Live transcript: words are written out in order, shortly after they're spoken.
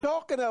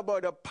talking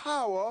about the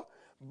power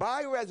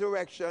by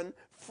resurrection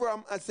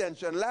from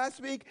ascension.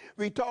 Last week,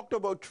 we talked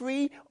about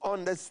 3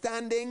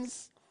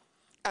 understandings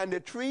and the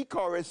 3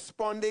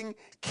 corresponding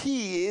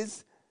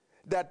keys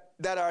that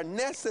are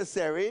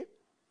necessary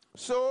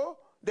so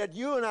that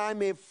you and I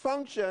may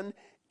function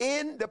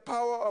in the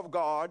power of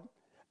God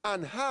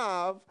and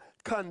have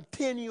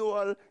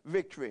continual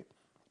victory.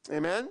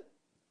 Amen?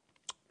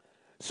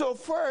 So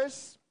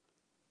first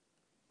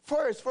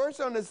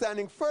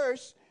understanding,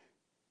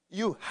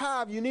 you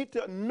need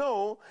to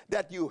know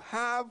that you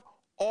have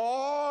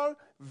all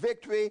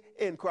victory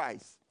in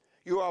Christ.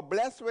 You are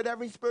blessed with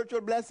every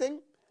spiritual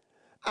blessing.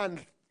 And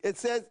it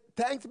says,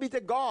 thanks be to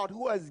God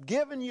who has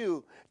given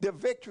you the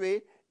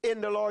victory in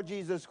the Lord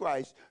Jesus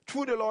Christ,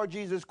 through the Lord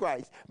Jesus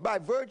Christ, by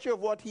virtue of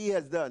what he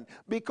has done,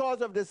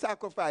 because of the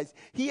sacrifice.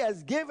 He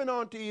has given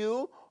unto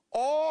you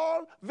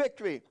all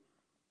victory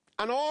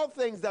and all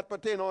things that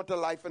pertain unto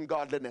life and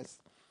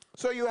godliness.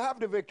 So you have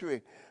the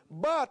victory.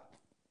 But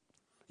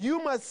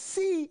you must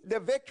see the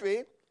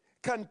victory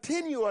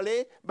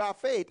continually by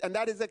faith, and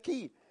that is a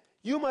key.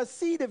 You must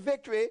see the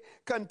victory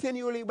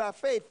continually by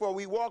faith, for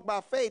we walk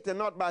by faith and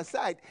not by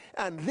sight.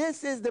 And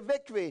this is the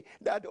victory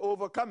that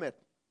overcometh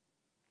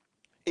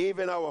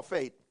even our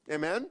faith.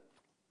 Amen?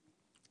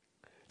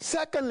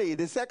 Secondly,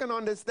 the second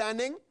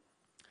understanding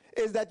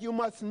is that you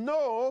must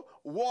know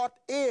what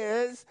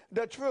is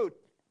the truth.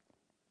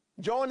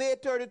 John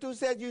 8:32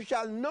 says, you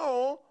shall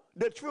know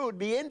the truth,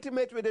 be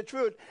intimate with the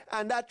truth,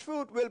 and that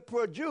truth will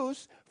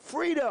produce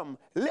freedom,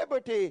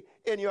 liberty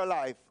in your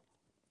life.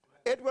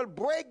 It will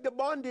break the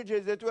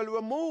bondages. It will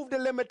remove the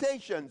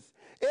limitations.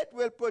 It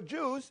will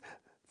produce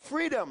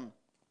freedom.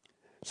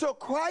 So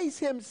Christ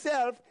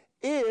himself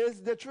is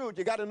the truth.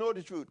 You got to know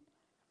the truth.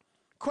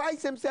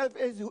 Christ himself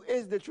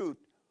is the truth.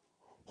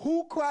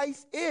 Who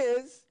Christ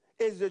is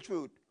the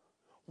truth.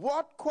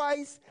 What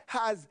Christ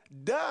has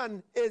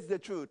done is the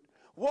truth.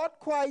 What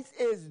Christ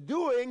is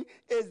doing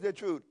is the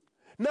truth.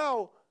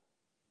 Now,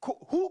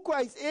 who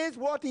Christ is,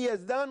 what he has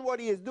done, what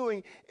he is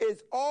doing,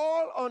 is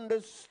all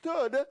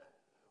understood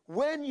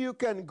when you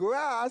can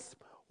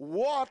grasp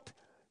what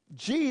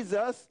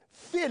Jesus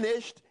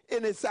finished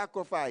in his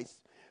sacrifice.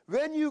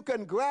 When you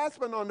can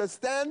grasp and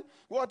understand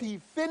what he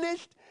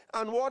finished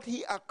and what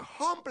he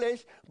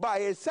accomplished by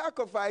his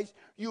sacrifice,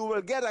 you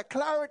will get a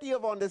clarity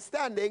of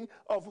understanding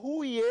of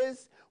who he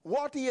is,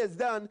 what he has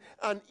done,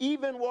 and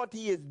even what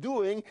he is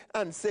doing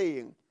and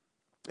saying.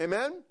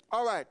 Amen?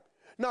 All right.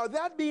 Now,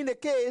 that being the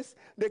case,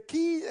 the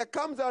key that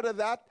comes out of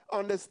that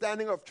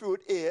understanding of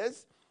truth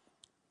is,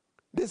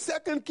 the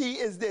second key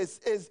is this,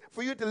 is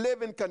for you to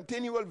live in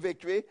continual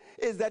victory,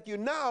 is that you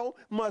now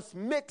must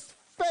mix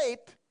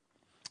faith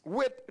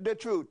with the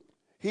truth.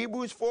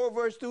 Hebrews 4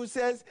 verse 2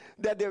 says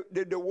that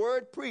the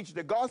word preached,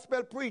 the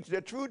gospel preached,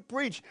 the truth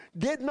preached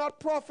did not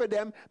profit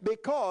them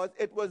because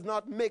it was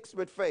not mixed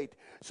with faith.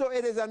 So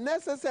it is a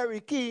necessary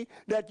key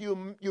that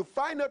you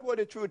find out what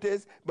the truth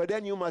is, but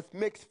then you must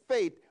mix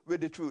faith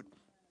with the truth.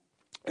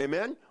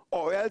 Amen?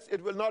 Or else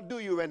it will not do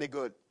you any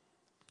good.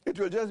 It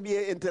will just be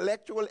an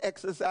intellectual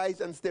exercise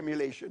and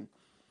stimulation.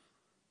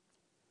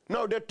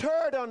 Now the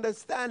third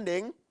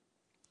understanding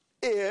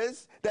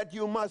is that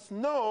you must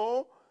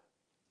know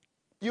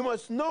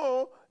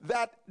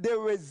that the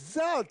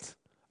result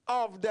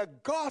of the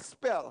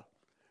gospel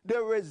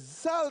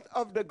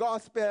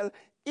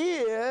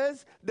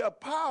is the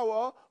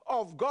power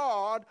of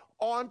God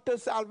unto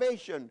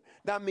salvation.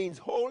 That means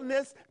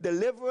wholeness,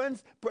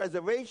 deliverance,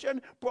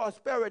 preservation,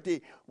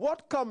 prosperity.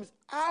 What comes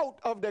out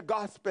of the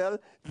gospel,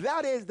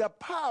 that is the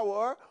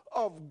power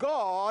of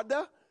God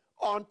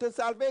unto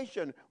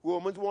salvation.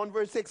 Romans 1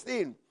 verse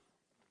 16.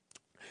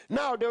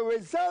 Now the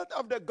result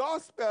of the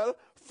gospel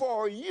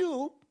for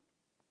you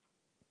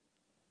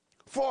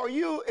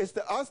is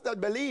to us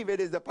that believe, it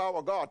is the power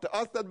of God. To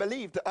us that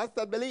believe,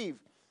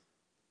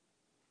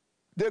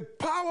 The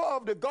power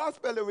of the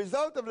gospel, the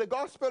result of the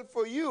gospel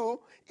for you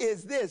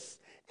is this.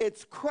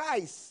 It's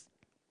Christ,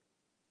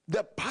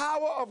 the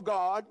power of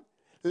God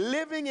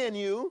living in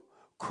you,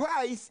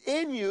 Christ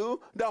in you,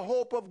 the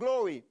hope of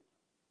glory.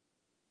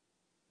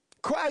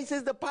 Christ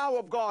is the power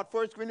of God,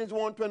 1 Corinthians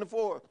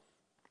 1:24.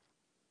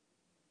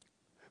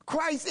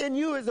 Christ in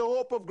you is the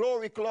hope of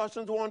glory,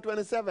 Colossians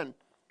 1:27.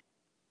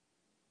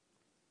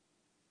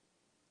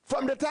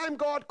 From the time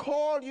God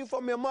called you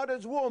from your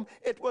mother's womb,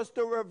 it was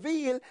to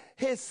reveal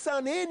his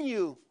son in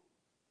you,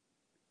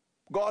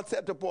 God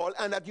said to Paul,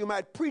 and that you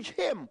might preach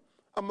him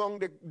among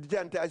the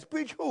Gentiles.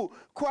 Preach who?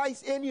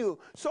 Christ in you.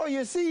 So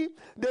you see,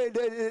 the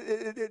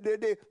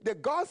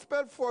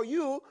gospel for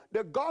you,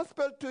 the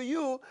gospel to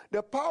you,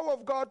 the power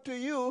of God to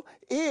you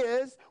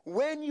is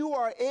when you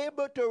are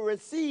able to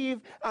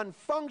receive and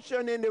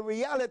function in the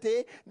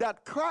reality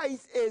that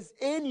Christ is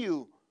in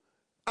you.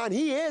 And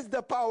he is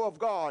the power of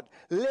God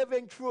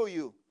living through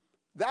you.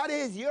 That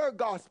is your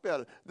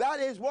gospel. That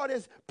is what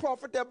is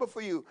profitable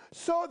for you.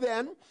 So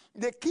then,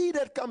 the key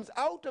that comes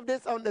out of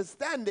this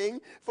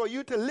understanding for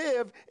you to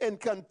live in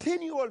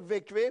continual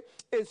victory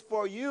is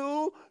for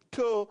you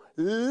to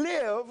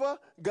live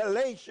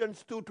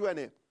Galatians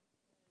 2:20.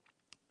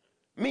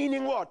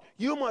 Meaning what?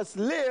 You must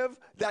live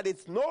that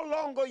it's no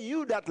longer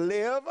you that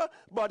live,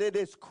 but it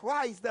is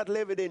Christ that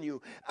liveth in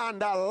you.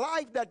 And the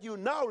life that you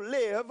now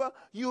live,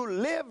 you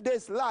live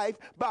this life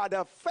by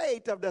the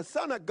faith of the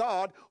Son of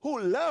God who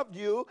loved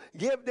you,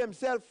 gave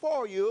himself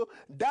for you,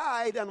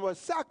 died and was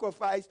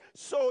sacrificed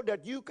so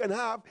that you can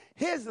have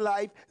his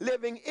life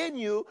living in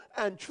you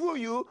and through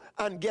you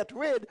and get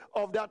rid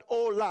of that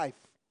old life.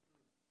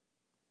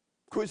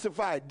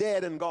 Crucified,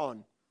 dead and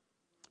gone.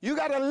 You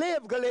got to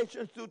live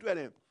Galatians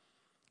 2:20.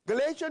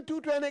 Galatians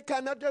 2:20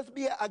 cannot just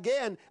be,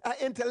 again, an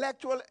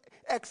intellectual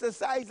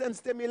exercise and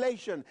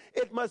stimulation.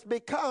 It must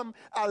become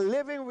a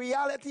living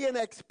reality and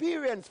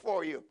experience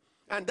for you.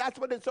 And that's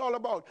what it's all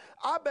about.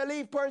 I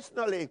believe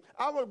personally,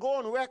 I will go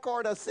on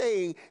record as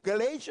saying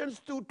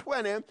Galatians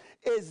 2:20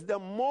 is the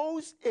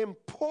most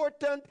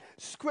important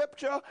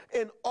scripture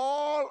in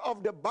all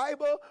of the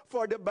Bible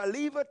for the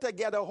believer to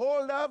get a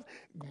hold of,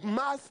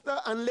 master,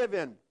 and live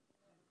in.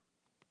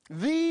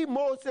 The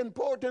most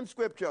important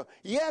scripture.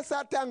 Yes,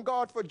 I thank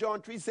God for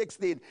John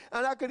 3:16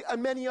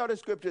 and many other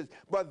scriptures,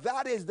 but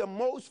that is the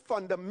most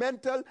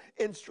fundamental,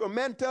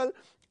 instrumental,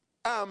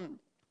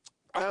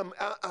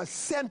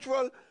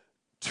 central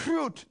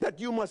truth that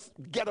you must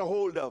get a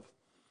hold of.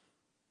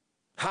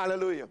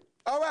 Hallelujah.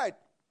 All right.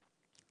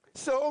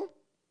 So,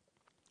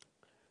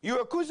 you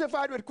are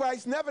crucified with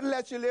Christ,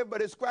 nevertheless you live,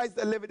 but it's Christ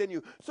that liveth in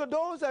you. So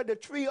those are the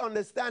three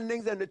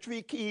understandings and the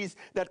three keys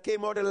that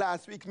came out of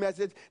last week's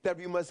message that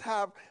we must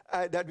have,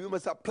 that we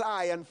must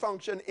apply and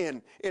function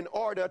in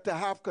order to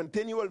have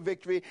continual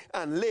victory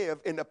and live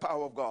in the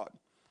power of God.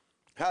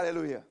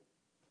 Hallelujah.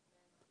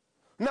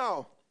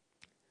 Now,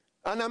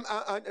 and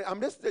I'm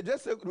just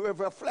to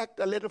reflect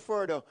a little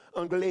further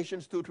on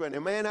Galatians 2:20.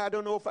 Man, I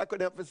don't know if I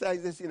could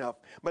emphasize this enough,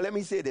 but let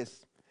me say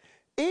this.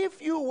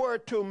 If you were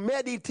to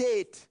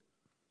meditate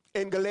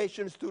in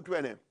Galatians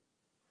 2:20,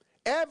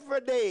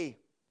 every day,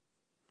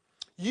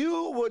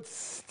 you would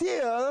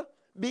still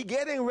be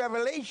getting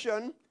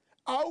revelation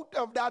out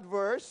of that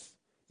verse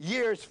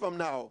years from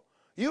now.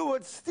 You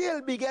would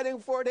still be getting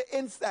further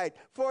insight,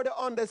 further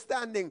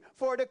understanding,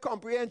 further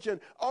comprehension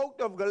out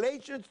of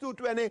Galatians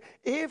 2:20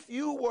 if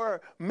you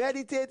were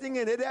meditating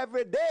in it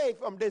every day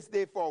from this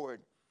day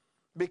forward.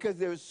 Because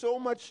there is so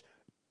much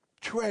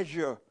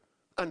treasure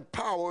and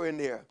power in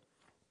there.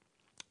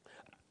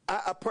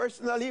 I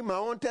personally, my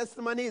own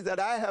testimony is that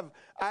I have,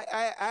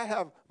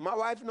 my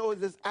wife knows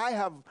this, I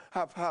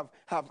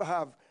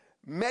have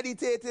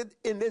meditated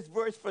in this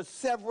verse for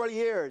several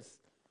years.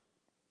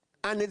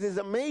 And it is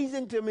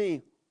amazing to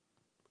me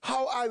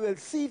how I will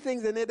see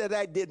things in it that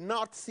I did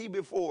not see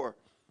before.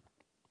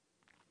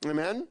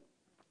 Amen?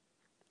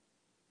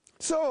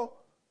 So,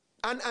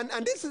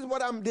 and this is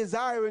what I'm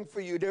desiring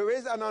for you. There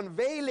is an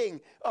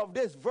unveiling of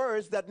this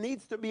verse that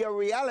needs to be a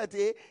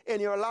reality in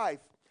your life.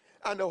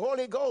 And the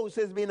Holy Ghost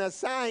has been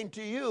assigned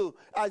to you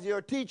as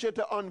your teacher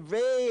to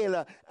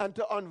unveil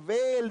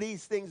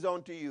these things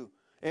unto you.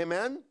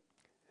 Amen?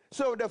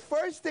 So the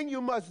first thing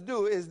you must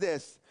do is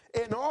this.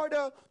 In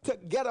order to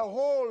get a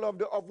hold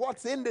of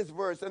what's in this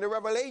verse and the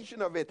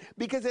revelation of it,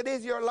 because it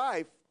is your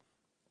life,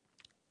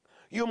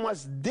 you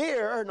must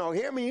dare, now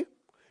hear me,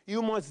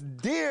 you must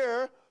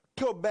dare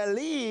to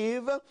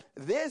believe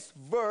this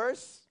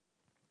verse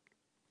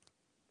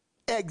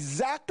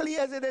exactly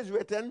as it is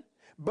written.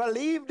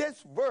 Believe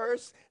this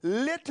verse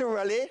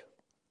literally,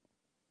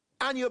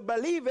 and you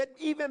believe it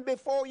even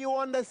before you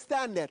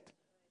understand it.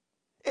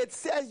 It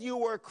says you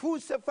were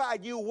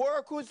crucified. You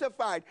were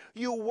crucified.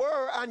 You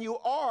were and you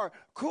are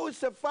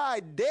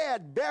crucified,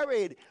 dead,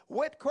 buried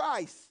with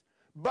Christ.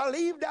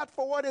 Believe that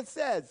for what it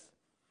says.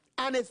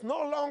 And it's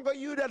no longer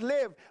you that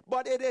live,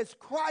 but it is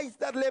Christ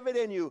that liveth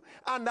in you.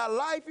 And the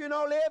life you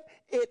now live,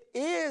 it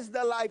is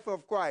the life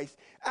of Christ.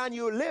 And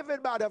you live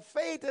it by the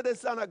faith of the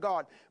Son of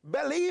God.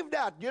 Believe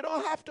that. You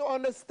don't have to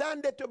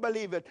understand it to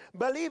believe it.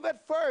 Believe it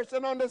first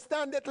and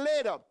understand it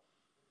later.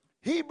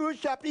 Hebrews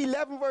chapter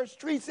 11 verse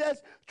 3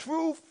 says,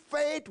 through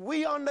faith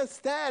we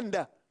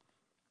understand.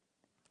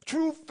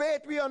 Through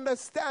faith we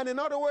understand. In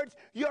other words,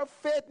 your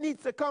faith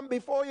needs to come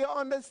before your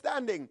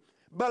understanding.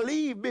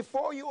 Believe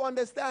before you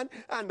understand,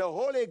 and the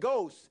Holy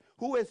Ghost,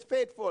 who is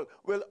faithful,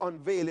 will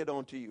unveil it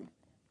unto you.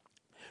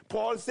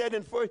 Paul said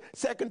in 2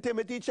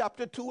 Timothy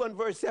chapter 2 and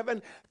verse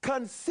 7,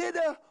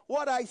 consider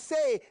what I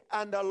say,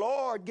 and the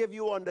Lord give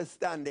you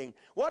understanding.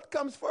 What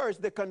comes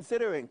first? The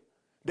considering,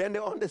 then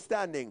the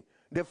understanding.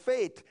 The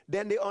faith,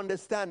 then the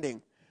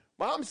understanding.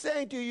 But I'm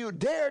saying to you,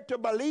 dare to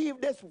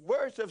believe this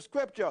verse of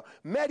Scripture.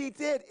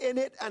 Meditate in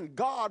it, and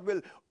God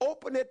will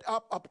open it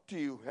up to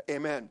you.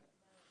 Amen.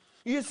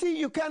 You see,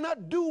 you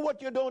cannot do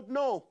what you don't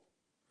know.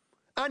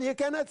 And you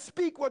cannot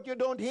speak what you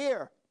don't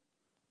hear.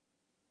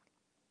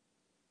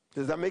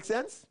 Does that make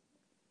sense?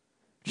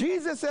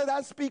 Jesus said,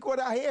 I speak what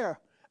I hear,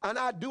 and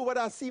I do what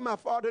I see my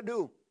Father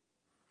do.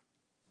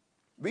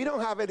 We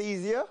don't have it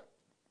easier.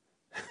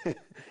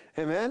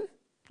 Amen?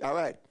 All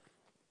right.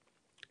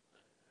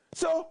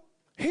 So,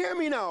 hear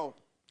me now.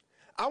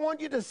 I want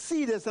you to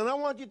see this, and I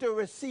want you to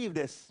receive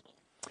this.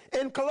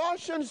 In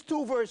Colossians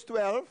 2 verse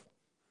 12,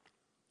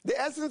 the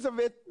essence of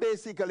it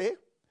basically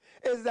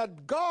is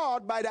that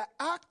God, by the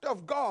act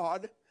of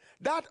God,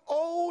 that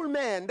old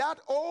man, that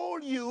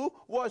old you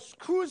was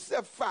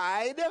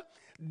crucified,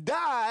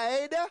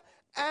 died,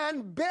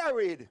 and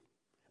buried.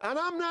 And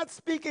I'm not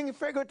speaking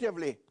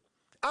figuratively.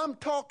 I'm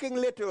talking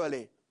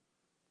literally.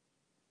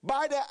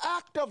 By the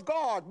act of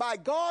God, by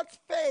God's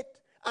faith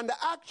and the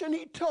action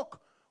he took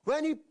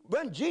when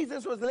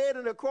Jesus was laid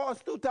on the cross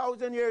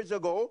 2,000 years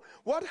ago,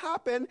 what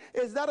happened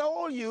is that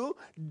old you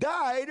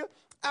died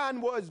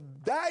and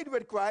died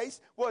with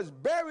Christ, was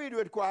buried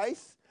with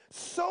Christ,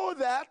 so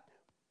that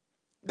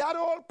that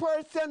old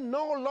person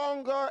no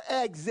longer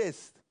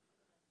exists.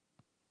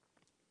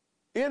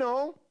 You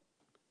know,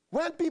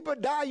 when people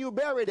die, you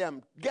bury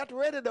them. Get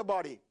rid of the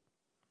body.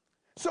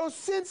 So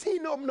since he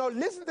no,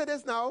 listen to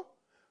this now.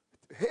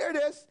 Hear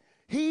this.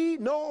 He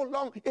no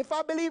longer, if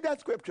I believe that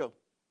scripture,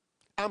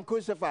 I'm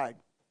crucified,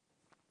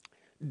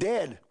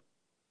 dead,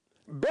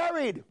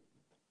 buried,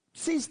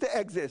 cease to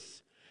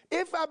exist.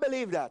 If I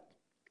believe that,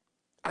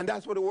 and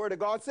that's what the Word of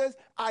God says,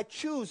 I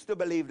choose to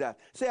believe that.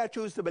 Say, I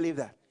choose to believe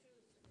that.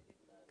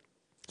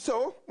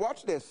 So,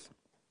 watch this.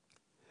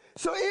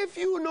 So if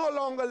you no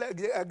longer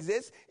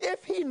exist,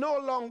 if he no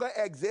longer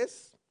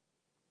exists,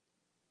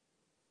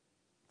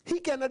 he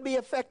cannot be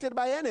affected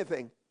by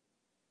anything.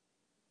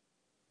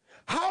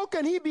 How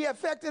can he be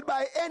affected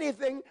by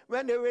anything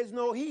when there is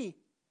no he?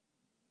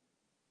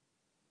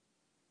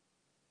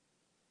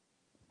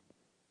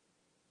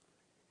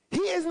 He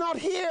is not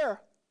here.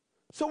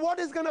 So what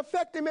is going to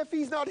affect him if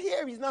he's not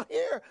here? He's not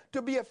here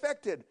to be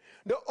affected.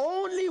 The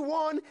only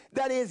one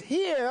that is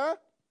here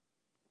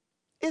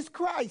is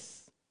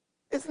Christ.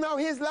 It's now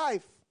his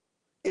life.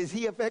 Is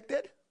he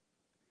affected?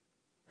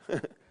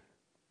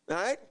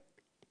 Right?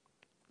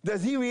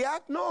 Does he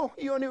react? No,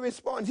 he only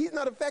responds. He's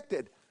not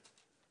affected.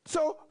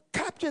 So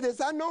capture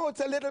this. I know it's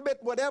a little bit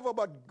whatever,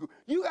 but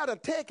you got to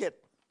take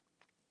it.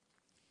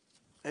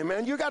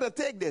 Amen. You got to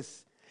take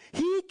this.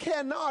 He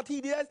cannot.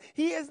 He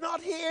is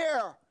not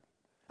here.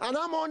 And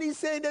I'm only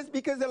saying this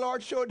because the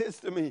Lord showed this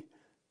to me.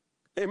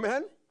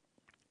 Amen.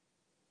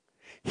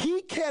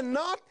 He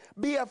cannot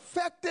be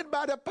affected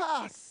by the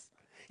past.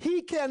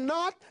 He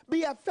cannot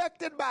be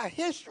affected by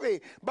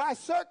history, by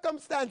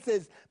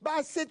circumstances,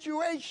 by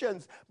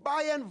situations,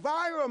 by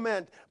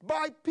environment,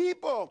 by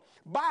people,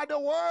 by the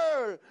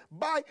world.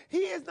 He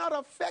is not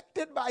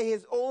affected by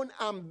his own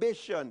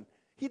ambition.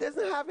 He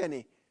doesn't have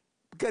any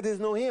because there's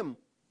no him.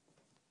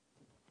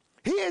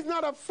 He is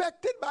not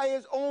affected by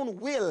his own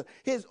will,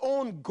 his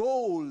own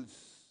goals.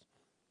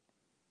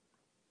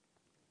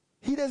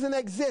 He doesn't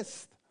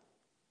exist.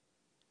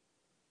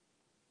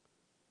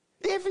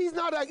 If he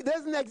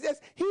doesn't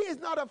exist, he is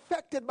not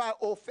affected by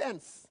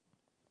offense.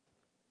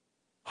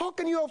 How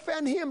can you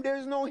offend him? There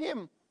is no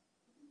him.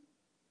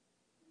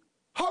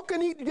 How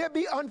can there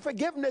be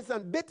unforgiveness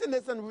and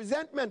bitterness and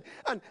resentment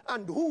and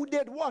who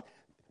did what?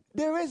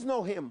 There is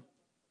no him.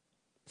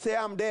 Say,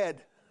 I'm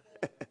dead.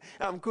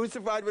 I'm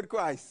crucified with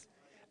Christ.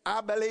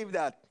 I believe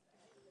that.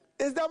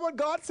 Is that what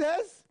God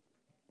says?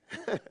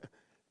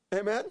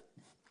 Amen?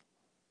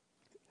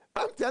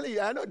 I'm telling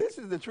you, I know this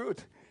is the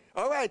truth.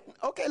 All right,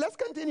 okay, let's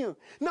continue.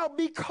 Now,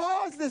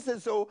 because this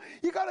is so,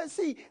 you got to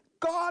see,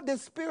 God, the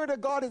Spirit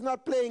of God is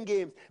not playing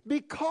games.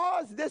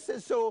 Because this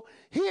is so,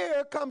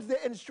 here comes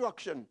the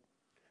instruction.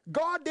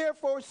 God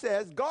therefore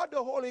says, God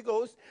the Holy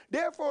Ghost,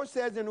 therefore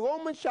says in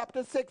Romans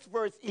chapter 6,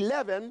 verse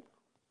 11,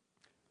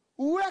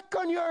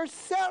 reckon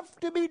yourself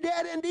to be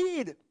dead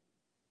indeed,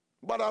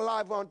 but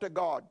alive unto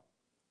God.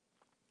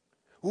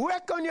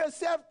 Reckon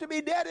yourself to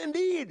be dead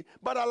indeed,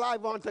 but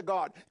alive unto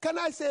God. Can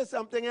I say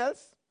something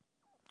else?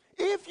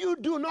 If you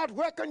do not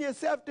reckon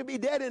yourself to be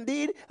dead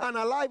indeed and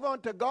alive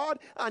unto God,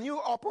 and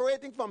you're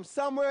operating from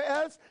somewhere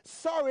else,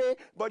 sorry,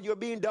 but you're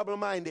being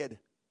double-minded.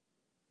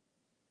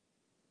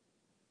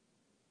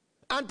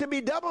 And to be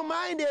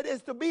double-minded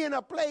is to be in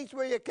a place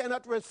where you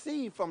cannot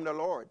receive from the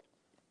Lord.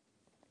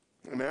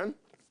 Amen?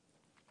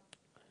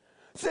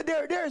 So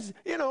there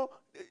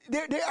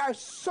are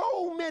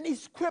so many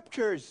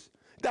scriptures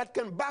that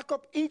can back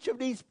up each of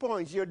these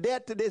points. You're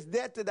dead to this,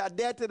 dead to that,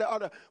 dead to the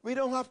other. We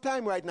don't have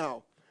time right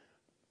now.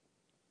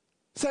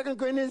 2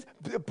 Corinthians,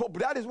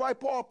 that is why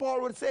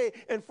Paul would say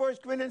in 1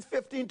 Corinthians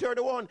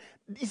 15:31,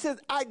 he says,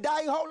 I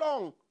die how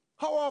long?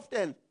 How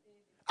often?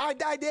 I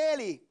die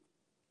daily.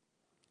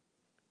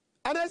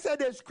 And I said,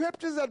 there's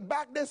scriptures that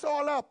back this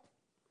all up.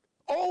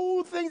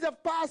 Old things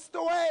have passed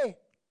away.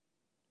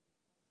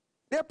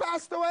 They're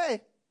passed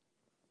away.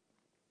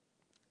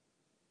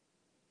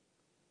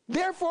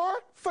 Therefore,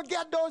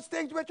 forget those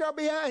things which are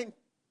behind.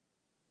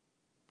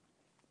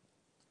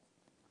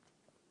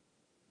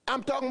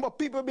 I'm talking about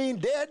people being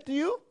dead to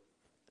you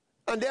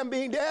and them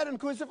being dead and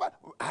crucified.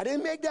 I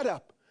didn't make that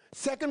up.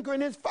 2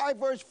 Corinthians 5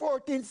 verse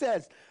 14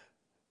 says,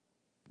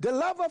 the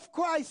love of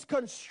Christ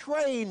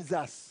constrains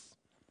us,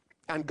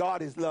 and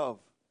God is love,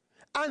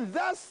 and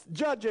thus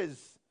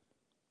judges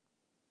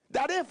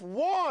that if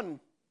one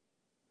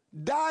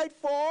died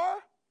for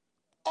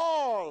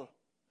all,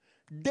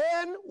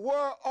 then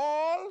we're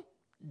all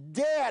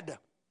dead.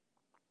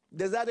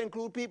 Does that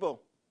include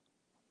people?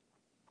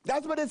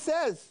 That's what it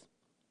says.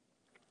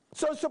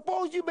 So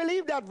suppose you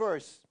believe that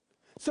verse.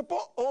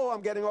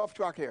 I'm getting off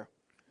track here.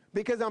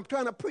 Because I'm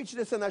trying to preach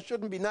this and I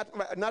shouldn't be, not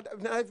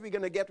if we're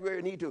going to get where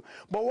we need to.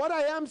 But what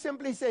I am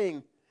simply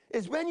saying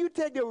is when you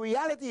take the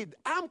reality,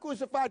 I'm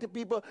crucified to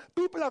people,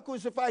 people are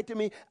crucified to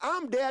me,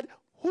 I'm dead,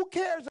 who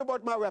cares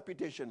about my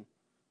reputation?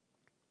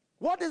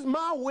 What does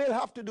my will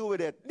have to do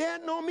with it? They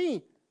ain't no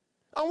me.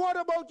 And what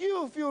about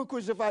you if you were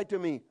crucified to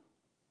me?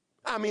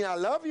 I mean, I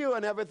love you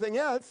and everything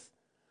else,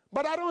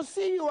 but I don't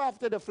see you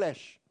after the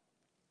flesh.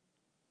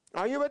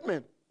 Are you with me?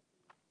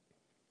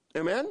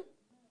 Amen?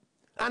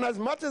 And as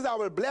much as I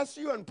will bless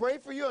you and pray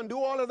for you and do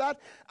all of that,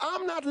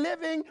 I'm not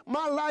living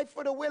my life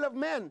for the will of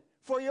men,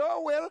 for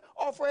your will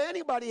or for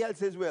anybody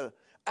else's will.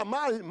 And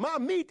my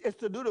meat is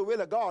to do the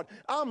will of God.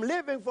 I'm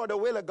living for the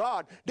will of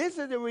God. This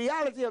is the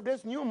reality of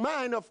this new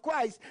mind of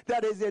Christ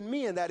that is in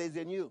me and that is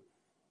in you.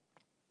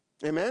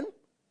 Amen?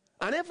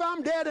 And if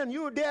I'm dead and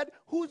you're dead,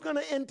 who's going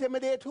to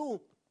intimidate who?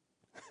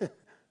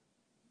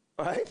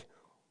 Right?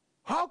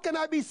 How can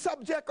I be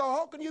subject, or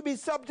how can you be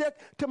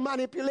subject to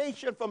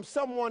manipulation from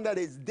someone that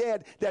is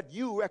dead, that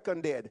you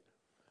reckon dead?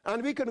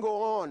 And we can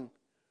go on.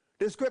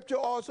 The scripture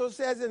also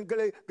says in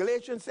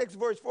Galatians 6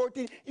 verse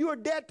 14, you are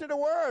dead to the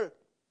world.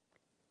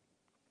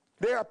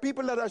 There are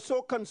people that are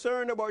so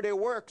concerned about their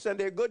works and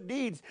their good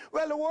deeds.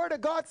 Well, the word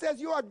of God says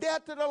you are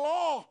dead to the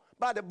law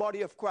by the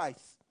body of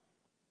Christ.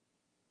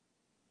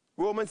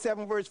 Romans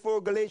 7 verse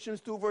 4, Galatians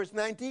 2 verse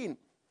 19.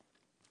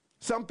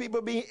 Some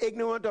people being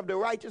ignorant of the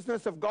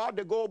righteousness of God,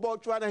 they go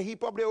about trying to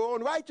heap up their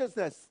own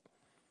righteousness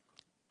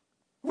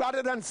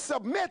rather than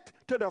submit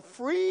to the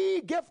free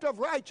gift of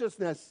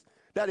righteousness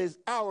that is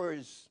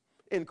ours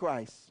in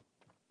Christ.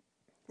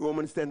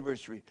 Romans 10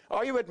 verse 3.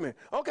 Are you with me?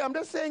 Okay, I'm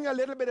just saying a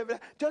little bit of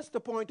that, just to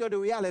point out the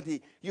reality.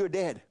 You're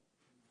dead.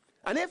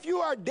 And if you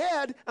are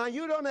dead and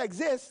you don't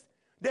exist,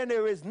 then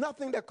there is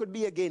nothing that could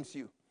be against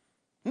you.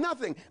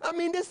 Nothing. I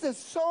mean, this is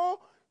so...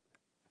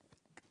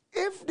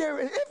 If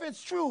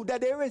it's true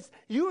that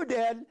you're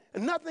dead,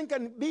 and nothing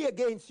can be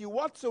against you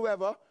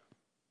whatsoever,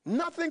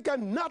 nothing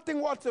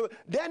whatsoever,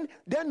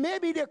 then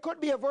maybe there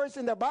could be a verse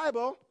in the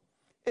Bible,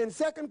 in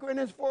 2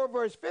 Corinthians 4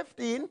 verse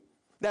 15,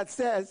 that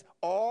says,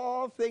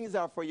 all things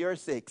are for your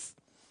sakes.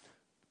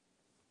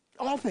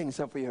 All things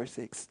are for your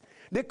sakes.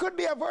 There could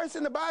be a verse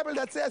in the Bible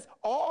that says,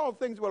 all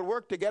things will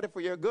work together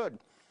for your good.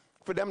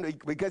 For them,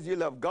 because you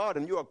love God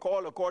and you are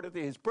called according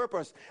to his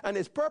purpose. And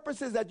his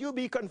purpose is that you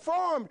be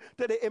conformed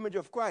to the image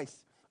of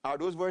Christ. Are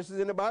those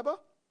verses in the Bible?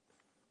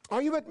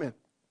 Are you with me?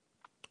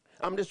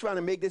 I'm just trying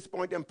to make this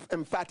point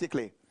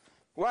emphatically.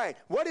 Why?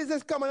 What is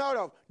this coming out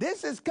of?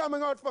 This is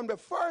coming out from the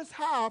first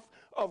half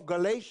of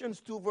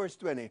Galatians 2 verse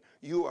 20.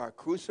 You are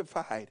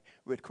crucified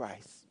with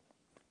Christ.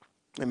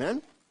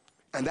 Amen?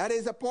 And that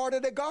is a part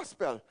of the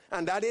gospel.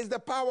 And that is the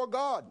power of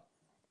God.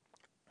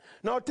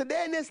 Now,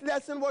 today in this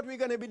lesson, what we're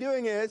going to be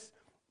doing is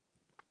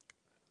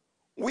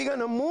we're going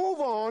to move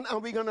on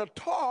and we're going to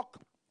talk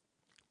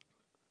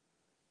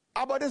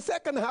about the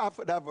second half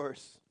of that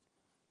verse.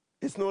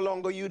 It's no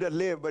longer you that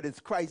live, but it's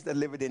Christ that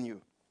liveth in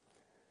you.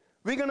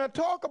 We're going to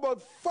talk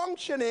about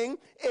functioning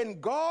in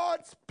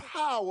God's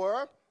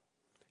power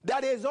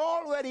that is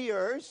already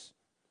yours.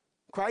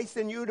 Christ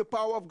in you, the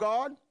power of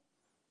God.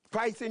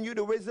 Christ in you,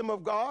 the wisdom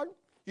of God.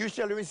 You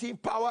shall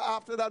receive power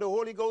after that the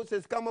Holy Ghost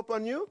has come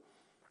upon you.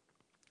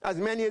 As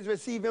many as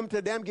receive him,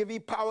 to them give ye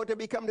power to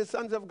become the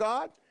sons of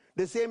God.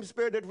 The same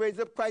spirit that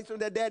raised up Christ from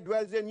the dead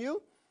dwells in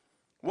you.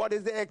 What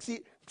is the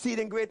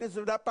exceeding greatness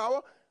of that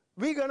power?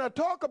 We're going to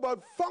talk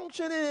about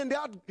functioning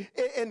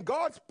in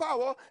God's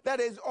power that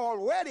is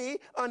already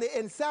on the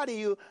inside of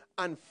you,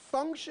 and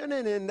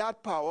functioning in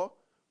that power,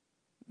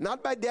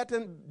 not by death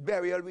and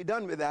burial, we're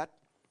done with that,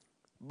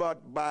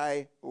 but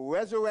by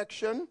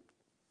resurrection.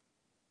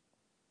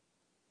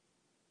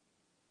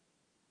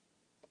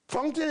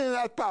 Functioning in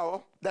that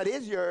power that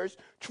is yours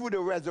through the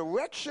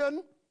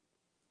resurrection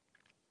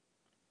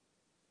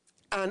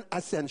and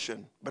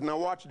ascension. But now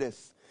watch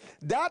this.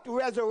 That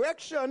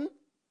resurrection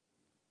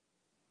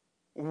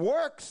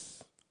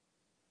works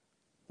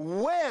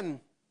when,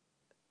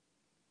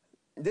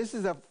 this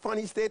is a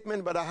funny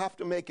statement, but I have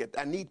to make it.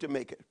 I need to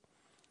make it.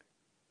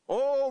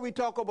 Oh, we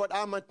talk about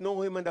I might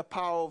know him and the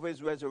power of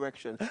his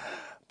resurrection,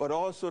 but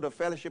also the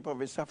fellowship of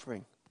his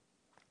suffering.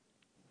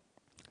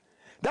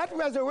 That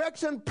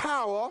resurrection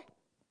power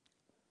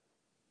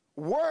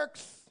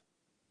works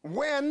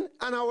when,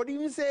 and I would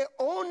even say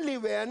only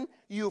when,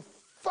 you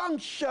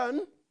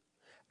function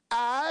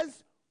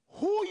as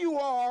who you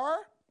are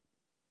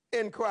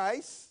in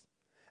Christ,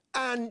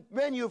 and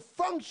when you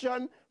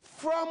function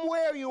from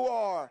where you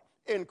are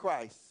in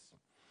Christ.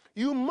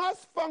 You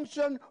must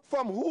function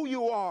from who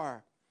you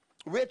are,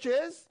 which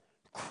is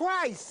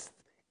Christ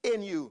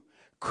in you.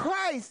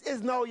 Christ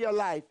is now your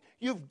life.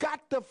 You've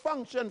got to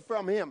function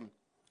from him.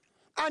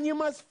 And you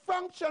must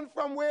function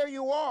from where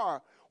you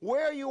are.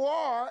 Where you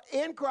are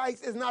in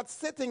Christ is not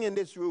sitting in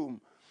this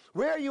room.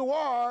 Where you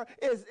are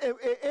is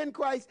in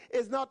Christ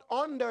is not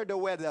under the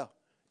weather.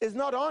 Is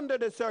not under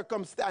the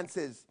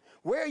circumstances.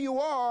 Where you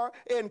are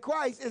in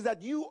Christ is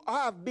that you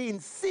have been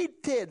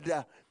seated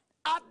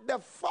at the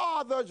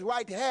Father's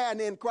right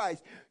hand in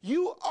Christ.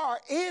 You are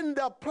in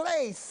the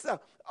place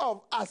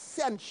of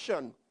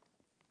ascension.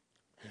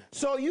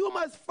 So you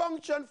must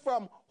function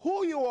from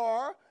who you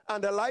are,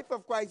 and the life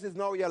of Christ is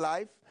now your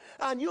life.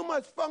 And you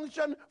must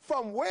function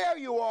from where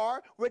you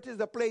are, which is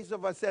the place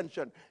of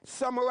ascension.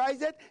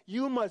 Summarize it,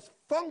 you must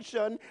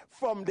function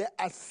from the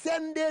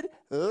ascended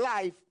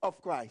life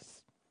of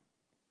Christ.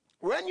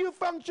 When you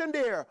function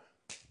there,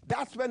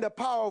 that's when the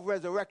power of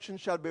resurrection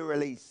shall be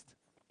released.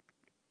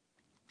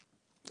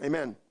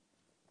 Amen.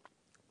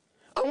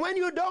 And when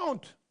you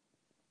don't,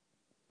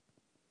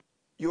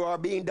 you are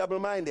being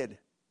double-minded.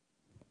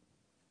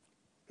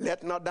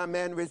 Let not that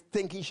man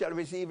think he shall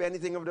receive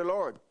anything of the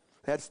Lord.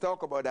 Let's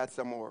talk about that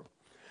some more.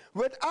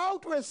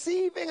 Without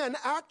receiving and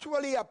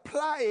actually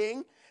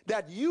applying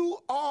that you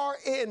are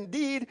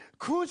indeed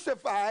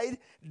crucified,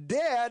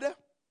 dead,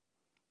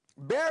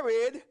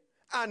 buried,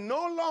 and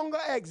no longer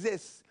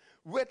exist.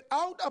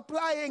 Without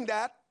applying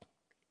that,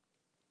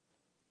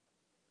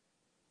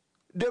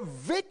 the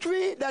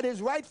victory that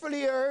is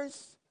rightfully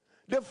yours,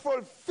 the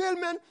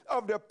fulfillment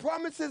of the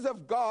promises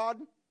of God,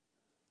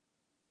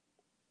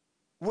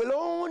 will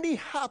only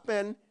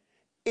happen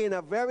in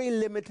a very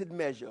limited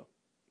measure.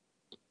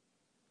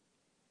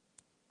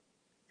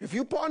 If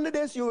you ponder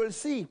this, you will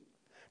see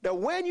that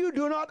when you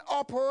do not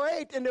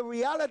operate in the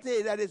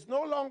reality that it's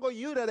no longer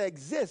you that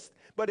exists,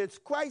 but it's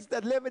Christ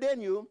that liveth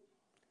in you,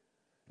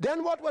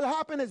 then what will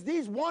happen is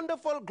these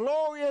wonderful,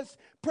 glorious,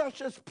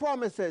 precious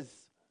promises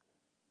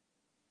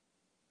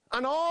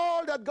and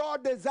all that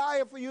God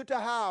desires for you to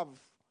have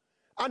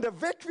and the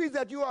victories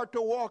that you are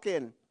to walk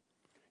in,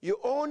 you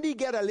only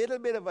get a little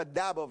bit of a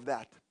dab of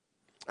that.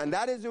 And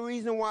that is the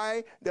reason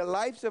why the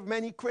lives of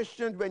many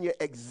Christians, when you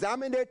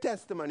examine their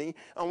testimony,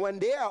 and when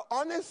they are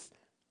honest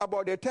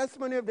about their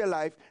testimony of their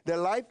life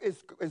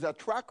is a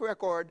track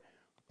record,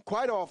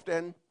 quite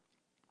often,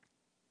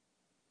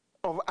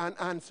 of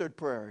unanswered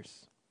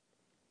prayers.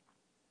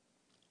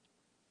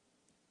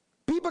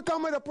 People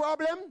come with a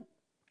problem,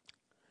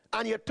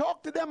 and you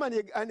talk to them,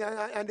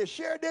 and they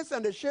share this,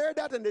 and they share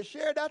that, and they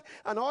share that,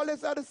 and all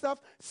this other stuff.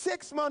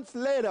 6 months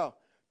later,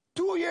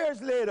 2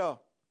 years later,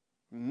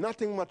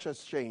 nothing much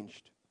has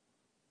changed.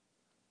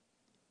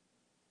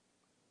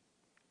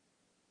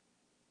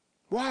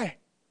 Why?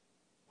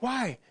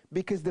 Why?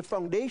 Because the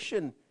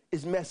foundation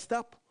is messed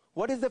up.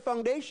 What is the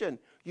foundation?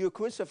 You're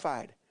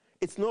crucified.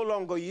 It's no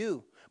longer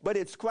you, but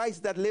it's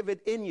Christ that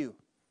liveth in you.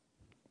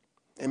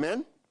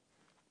 Amen?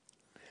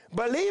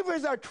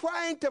 Believers are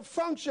trying to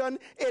function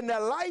in the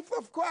life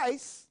of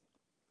Christ,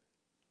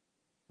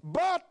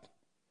 but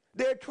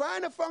they're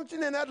trying to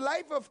function in that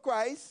life of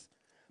Christ,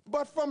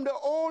 but from the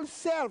old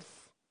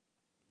self.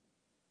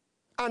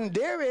 And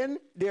therein,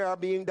 they are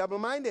being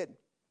double-minded.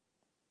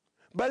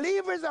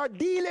 Believers are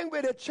dealing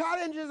with the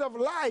challenges of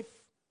life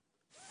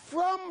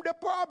from the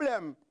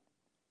problem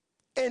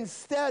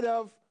instead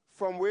of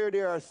from where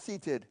they are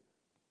seated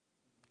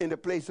in the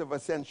place of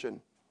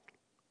ascension.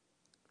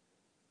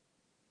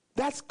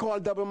 That's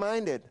called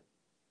double-minded.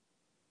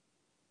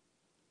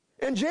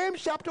 In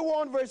James chapter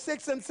 1, verse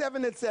 6 and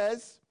 7, it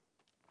says,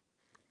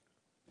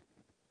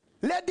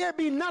 let there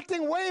be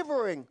nothing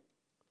wavering,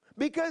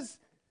 because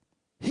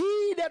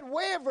he that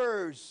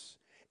wavers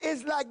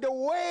is like the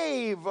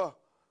wave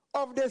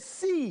of the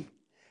sea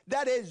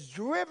that is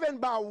driven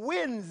by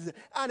winds,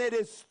 and it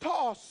is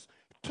tossed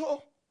to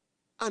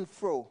and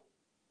fro.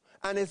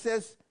 And it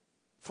says,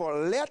 for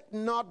let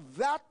not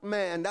that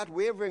man, that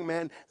wavering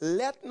man,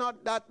 let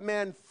not that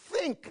man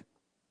think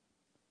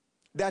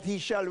that he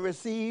shall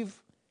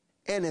receive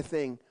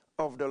anything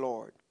of the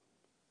Lord.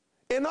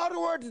 In other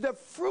words, the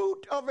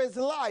fruit of his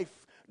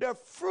life, the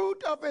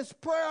fruit of his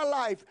prayer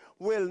life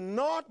will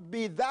not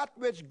be that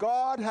which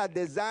God had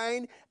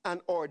designed and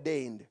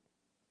ordained,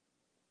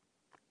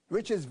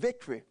 which is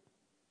victory.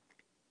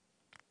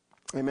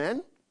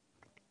 Amen?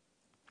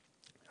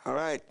 All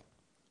right.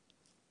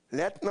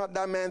 Let not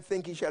that man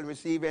think he shall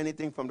receive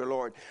anything from the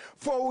Lord.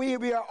 For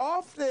we are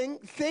often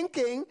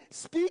thinking,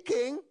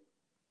 speaking,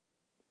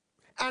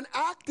 and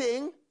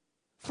acting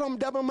from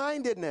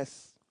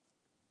double-mindedness.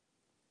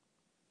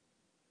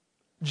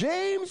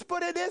 James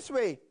put it this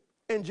way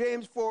in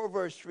James 4,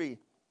 verse 3.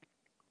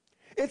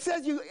 It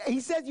says, he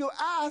says, you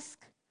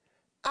ask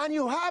and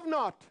you have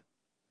not,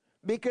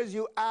 because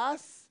you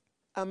ask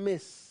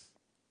amiss.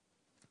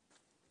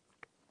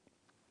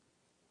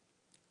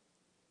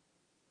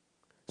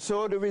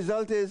 So the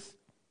result is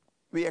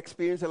we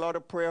experience a lot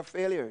of prayer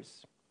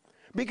failures.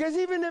 Because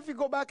even if you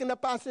go back in the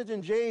passage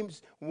in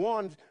James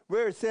 1,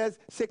 where it says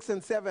 6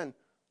 and 7,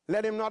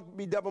 let him not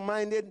be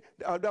double-minded.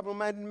 A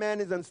double-minded man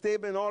is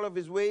unstable in all of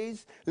his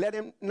ways. Let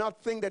him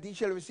not think that he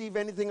shall receive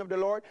anything of the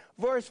Lord.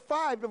 Verse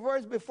 5, the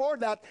verse before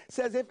that,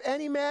 says, if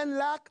any man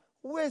lack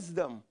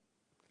wisdom,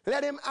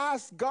 let him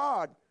ask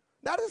God.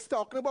 That is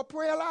talking about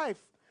prayer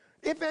life.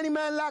 If any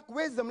man lack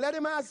wisdom, let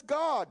him ask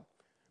God.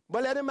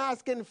 But let him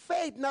ask in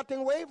faith,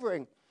 nothing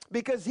wavering.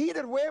 Because he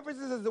that wavers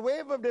is as the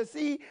wave of the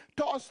sea,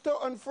 tossed to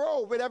and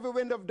fro with every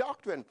wind of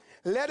doctrine.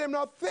 Let him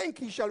not think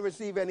he shall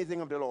receive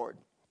anything of the Lord.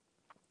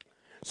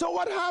 So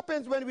what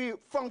happens when we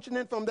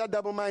functioning from that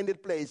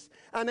double-minded place?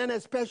 And then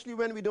especially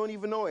when we don't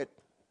even know it.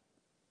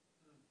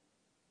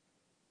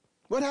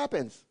 What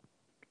happens?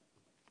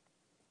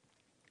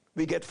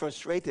 We get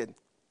frustrated.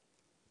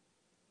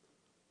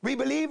 We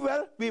believe,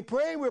 well, we're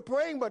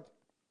praying, but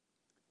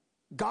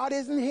God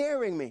isn't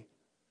hearing me.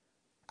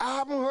 I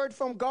haven't heard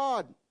from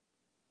God.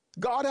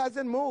 God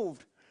hasn't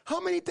moved. How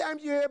many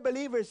times you hear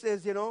believers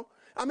says,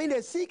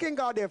 they're seeking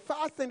God, they're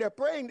fasting, they're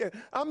praying,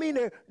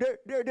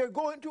 they're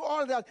going through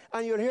all that,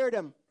 and you'll hear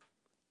them.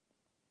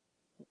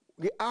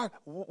 They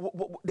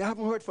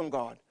haven't heard from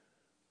God.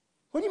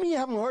 What do you mean you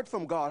haven't heard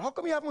from God? How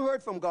come you haven't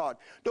heard from God?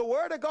 The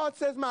word of God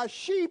says, my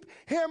sheep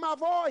hear my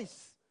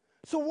voice.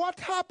 So what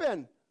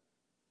happened?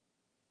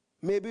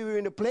 Maybe we're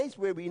in a place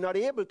where we're not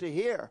able to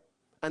hear,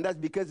 and that's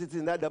because it's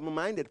in that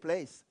double-minded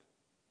place.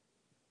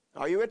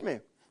 Are you with me?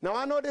 Now,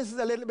 I know this is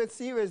a little bit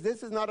serious.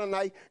 This is not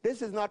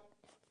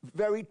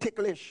very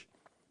ticklish,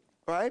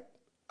 right?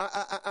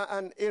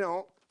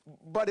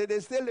 But it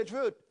is still the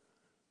truth.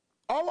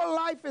 Our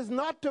life is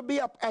not to be,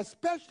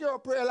 especially our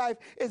prayer life,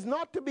 is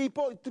not to be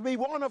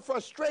one of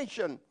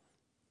frustration.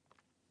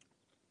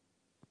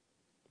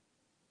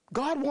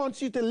 God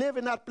wants you to live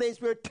in that place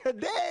where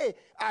today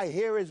I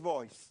hear his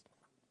voice.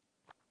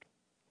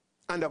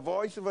 And the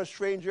voice of a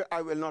stranger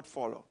I will not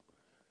follow.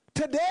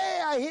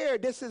 Today I hear,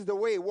 this is the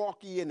way,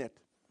 walk ye in it.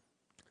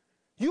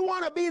 You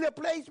want to be the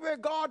place where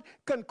God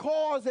can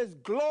cause his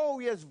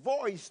glorious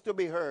voice to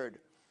be heard.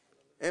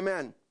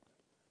 Amen.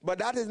 But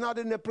that is not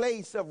in the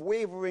place of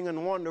wavering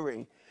and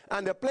wandering.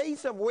 And the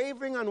place of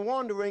wavering and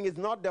wandering is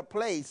not the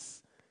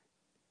place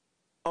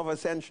of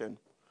ascension.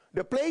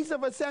 The place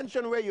of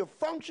ascension where you're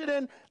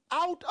functioning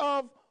out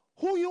of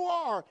who you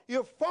are.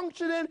 You're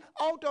functioning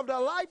out of the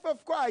life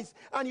of Christ,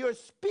 and you're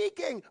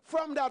speaking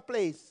from that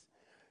place.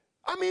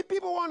 I mean,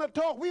 people want to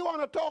talk. We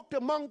want to talk to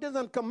mountains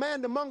and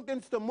command the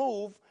mountains to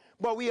move,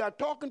 but we are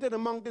talking to the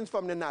mountains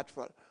from the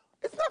natural.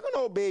 It's not going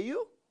to obey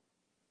you.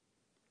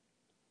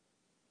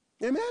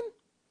 Amen?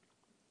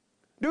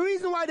 The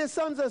reason why the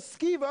sons of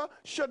Sceva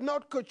should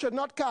not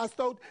cast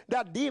out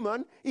that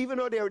demon, even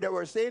though they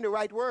were saying the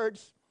right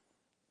words,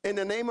 in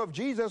the name of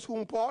Jesus,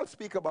 whom Paul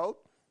speak about,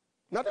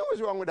 nothing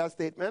was wrong with that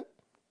statement,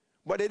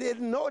 but they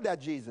didn't know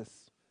that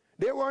Jesus.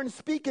 They weren't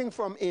speaking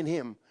from in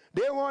him.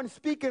 They weren't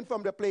speaking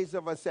from the place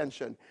of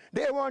ascension.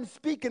 They weren't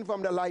speaking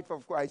from the life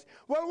of Christ.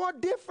 Well,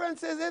 what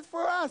difference is it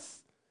for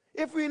us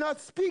if we're not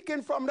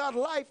speaking from that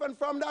life and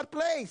from that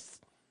place?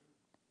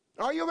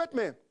 Are you with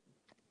me?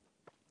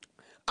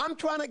 I'm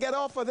trying to get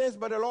off of this,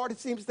 but the Lord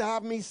seems to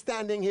have me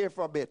standing here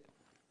for a bit.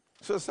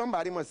 So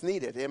somebody must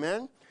need it,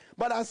 amen?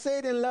 But I say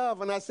it in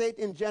love and I say it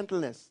in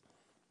gentleness,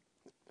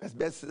 as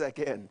best as I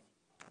can.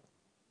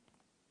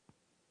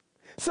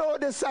 So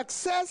the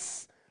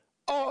success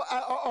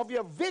of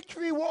your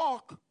victory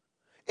walk,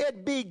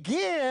 it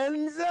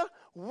begins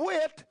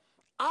with,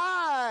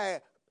 I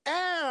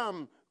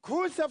am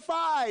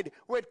crucified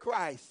with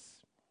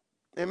Christ.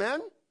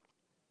 Amen?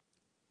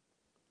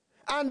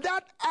 And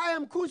that I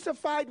am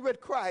crucified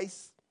with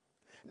Christ,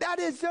 that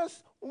is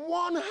just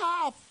one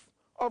half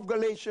of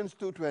Galatians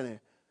 2:20.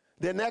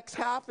 The next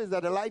half is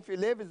that the life you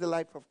live is the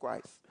life of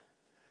Christ.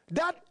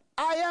 That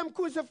I am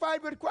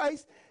crucified with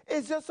Christ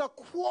is just a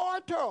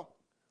quarter,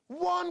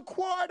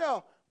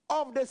 1/4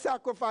 of the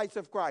sacrifice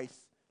of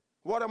Christ.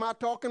 What am I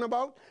talking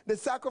about? The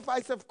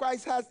sacrifice of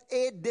Christ has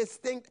 8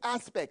 distinct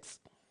aspects.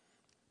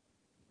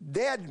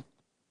 Dead,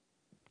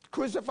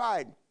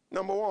 crucified,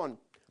 number 1.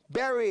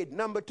 Buried,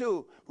 number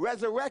 2.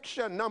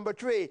 Resurrection, number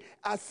 3.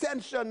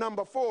 Ascension,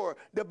 number 4.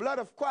 The blood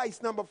of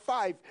Christ, number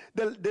 5.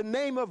 The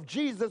name of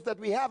Jesus that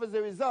we have as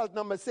a result,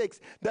 number 6.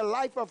 The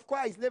life of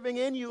Christ living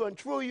in you and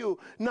through you,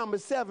 number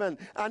 7.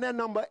 And then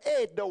number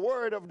 8, the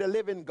word of the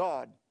living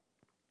God.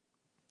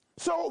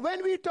 So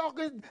when we talk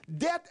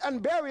death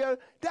and burial,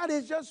 that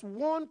is just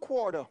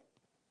 1/4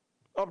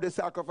 of the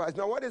sacrifice.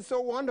 Now what is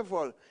so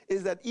wonderful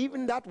is that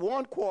even that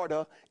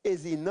 1/4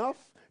 is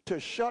enough to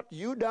shut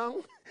you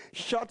down,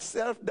 shut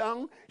self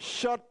down,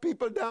 shut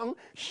people down,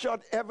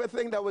 shut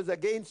everything that was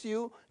against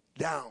you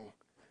down.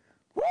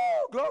 Woo!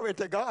 Glory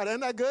to God.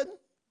 Isn't that good?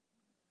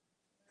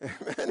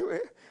 Anyway,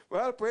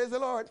 well, praise the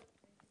Lord.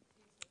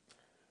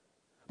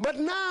 But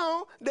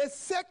now, the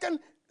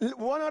second,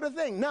 one other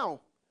thing.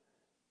 Now,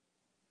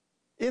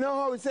 you know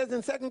how it says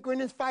in 2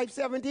 Corinthians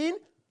 5:17?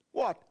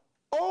 What?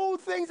 Old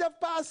things have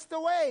passed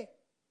away.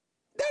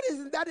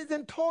 That is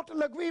in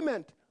total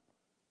agreement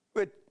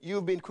with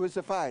you've been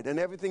crucified and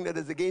everything that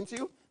is against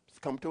you has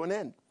come to an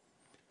end.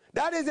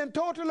 That is in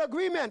total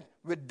agreement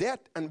with death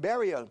and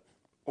burial.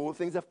 All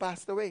things have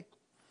passed away.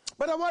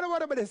 But what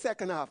about the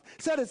second half?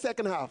 Say the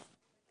second half.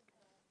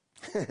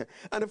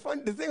 And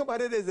the thing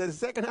about it is that the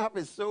second half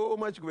is so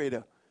much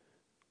greater.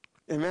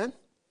 Amen?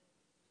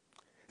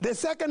 The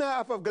second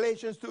half of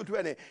Galatians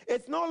 2:20.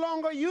 It's no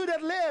longer you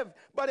that live,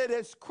 but it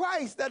is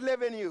Christ that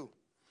live in you.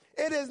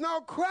 It is now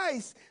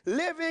Christ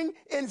living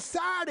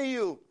inside of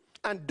you.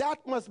 And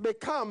that must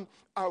become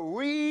a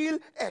real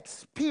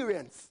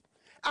experience.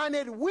 And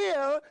it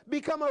will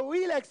become a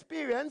real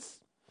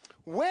experience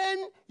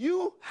when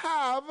you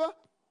have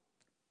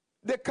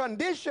the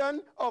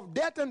condition of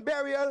death and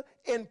burial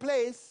in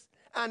place,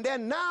 and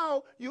then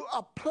now you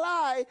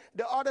apply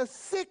the other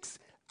 6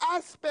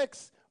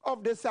 aspects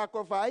of the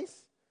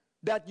sacrifice,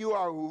 that you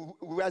are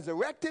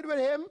resurrected with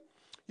him,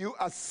 you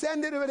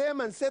ascended with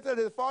him and sat at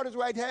his Father's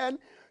right hand,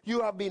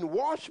 you have been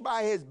washed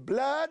by his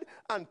blood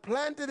and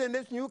planted in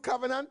this new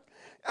covenant,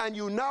 and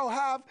you now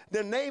have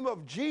the name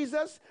of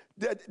Jesus,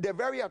 the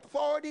very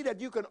authority that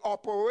you can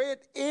operate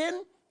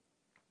in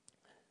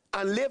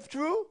and live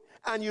through,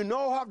 and you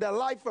now have the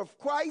life of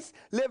Christ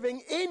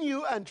living in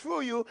you and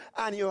through you,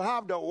 and you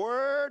have the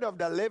word of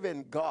the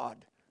living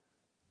God,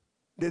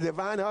 the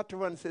divine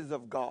utterances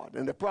of God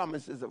and the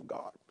promises of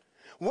God.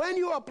 When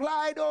you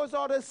apply those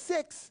other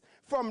 6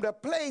 from the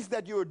place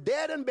that you're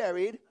dead and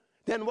buried,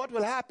 then what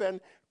will happen?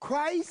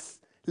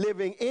 Christ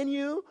living in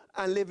you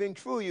and living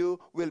through you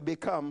will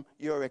become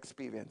your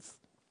experience.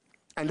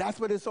 And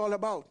that's what it's all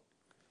about.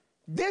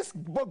 This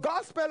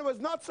gospel was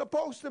not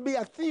supposed to be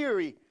a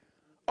theory,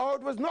 or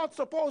it was not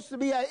supposed to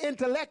be an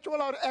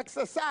intellectual or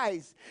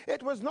exercise.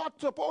 It was not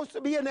supposed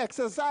to be an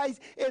exercise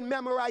in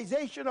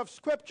memorization of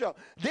scripture.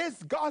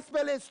 This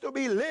gospel is to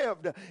be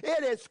lived.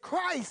 It is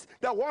Christ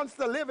that wants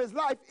to live his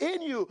life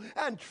in you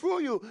and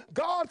through you.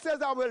 God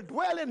says, I will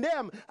dwell in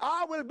them.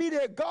 I will be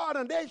their God,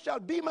 and they shall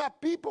be my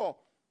people.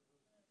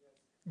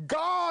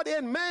 God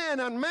in man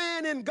and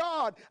man in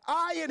God.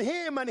 I in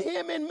him and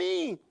him in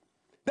me.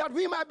 That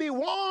we might be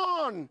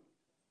one.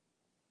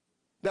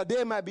 That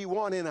they might be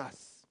one in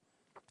us.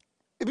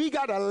 We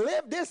got to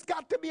live. This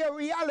got to be a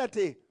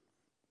reality.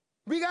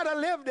 We got to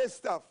live this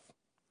stuff.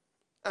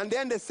 And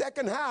then the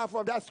second half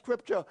of that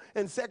scripture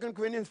in 2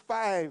 Corinthians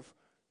 5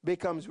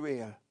 becomes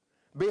real.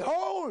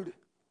 Behold,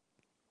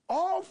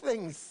 all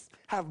things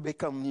have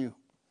become new.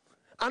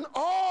 And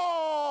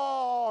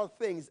all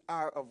things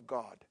are of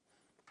God.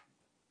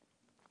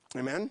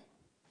 Amen.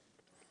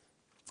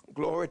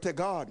 Glory to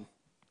God.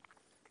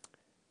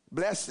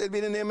 Blessed be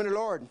the name of the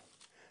Lord.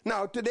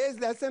 Now, today's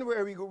lesson,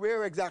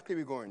 where exactly are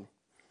we going?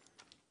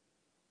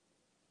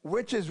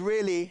 Which is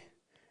really,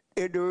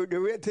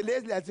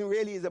 today's lesson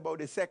really is about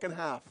the second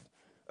half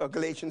of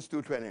Galatians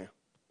 2:20.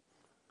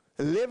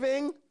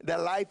 Living the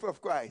life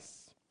of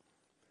Christ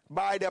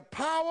by the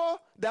power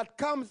that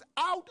comes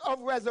out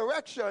of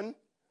resurrection,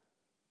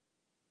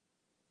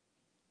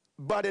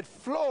 but it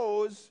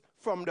flows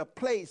from the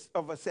place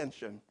of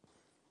ascension.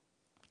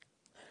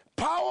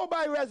 Power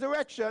by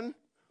resurrection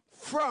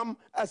from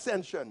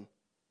ascension.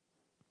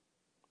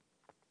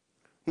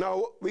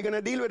 Now, we're going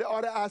to deal with the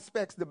other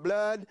aspects, the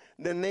blood,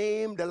 the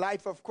name, the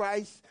life of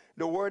Christ,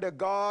 the word of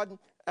God,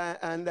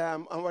 and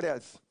what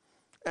else?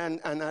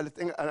 And I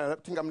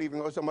think I'm leaving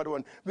out some other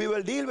one. We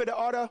will deal with the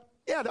other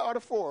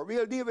 4. We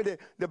will deal with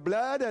the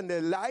blood and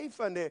the life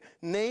and the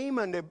name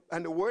and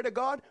the word of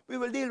God. We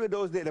will deal with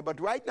those later.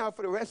 But right now,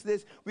 for the rest of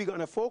this, we're going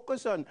to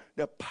focus on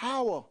the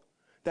power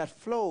that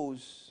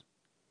flows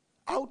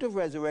out of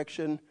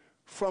resurrection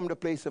from the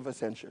place of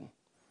ascension.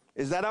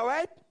 Is that all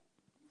right?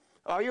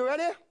 Are you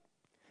ready?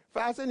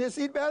 Fasten your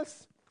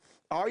seatbelts.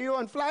 Are you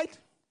on flight?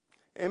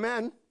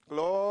 Amen.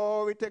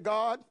 Glory to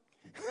God.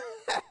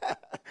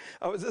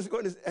 I was just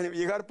going to say, anyway,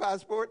 you got a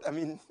passport? I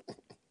mean,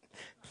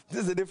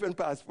 this is a different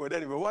passport.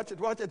 Anyway, watch it,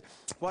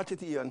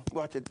 Ian.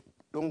 Watch it.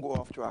 Don't go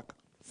off track.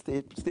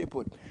 Stay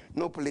put.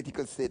 No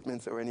political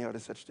statements or any other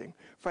such thing.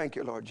 Thank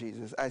you, Lord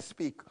Jesus. I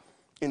speak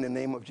in the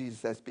name of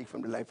Jesus. I speak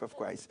from the life of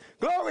Christ.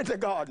 Glory to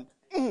God.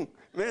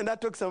 Man,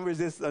 that took some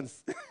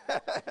resistance.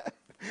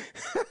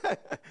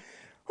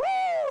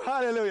 Woo!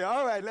 Hallelujah.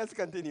 All right, let's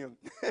continue.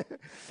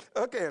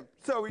 Okay,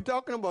 so we're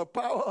talking about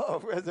power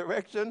of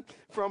resurrection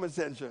from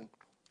ascension.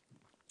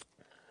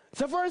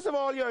 So first of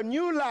all, your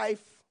new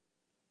life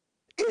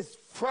is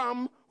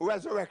from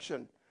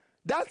resurrection.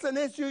 That's an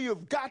issue.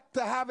 You've got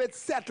to have it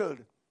settled.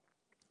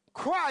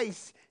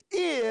 Christ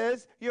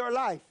is your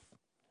life.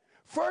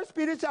 1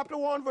 Peter chapter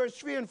 1, verse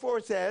 3 and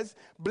 4 says,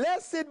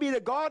 Blessed be the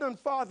God and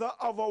Father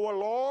of our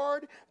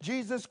Lord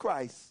Jesus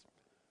Christ,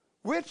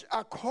 which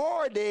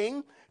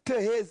according to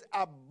his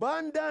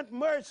abundant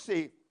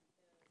mercy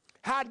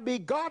had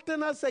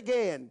begotten us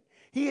again.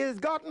 He has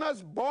gotten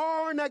us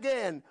born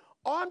again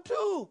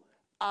unto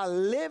a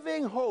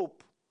living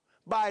hope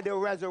by the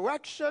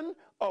resurrection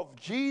of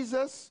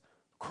Jesus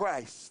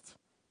Christ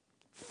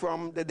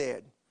from the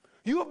dead.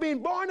 You have been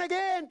born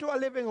again to a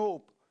living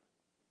hope.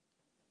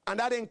 And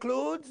that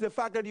includes the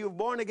fact that you're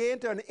born again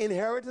to an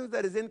inheritance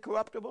that is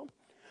incorruptible.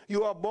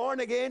 You are born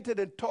again to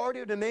the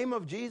authority of the name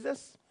of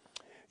Jesus.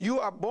 You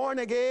are born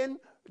again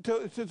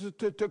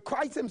to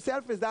Christ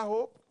himself is that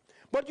hope.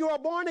 But you are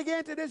born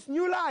again to this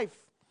new life.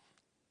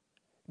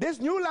 This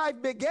new life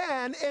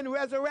began in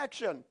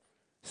resurrection.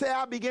 Say,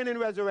 I begin in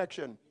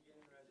resurrection.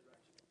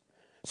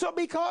 So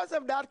because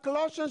of that,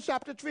 Colossians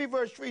chapter 3,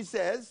 verse 3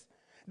 says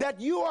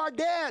that you are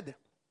dead.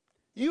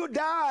 You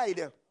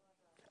died.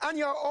 And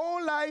your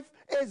old life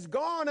is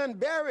gone and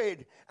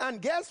buried.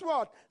 And guess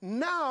what?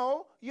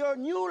 Now your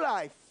new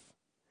life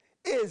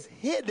is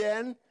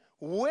hidden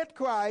with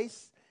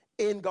Christ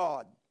in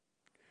God.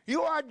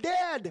 You are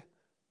dead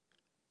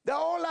The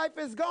old life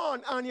is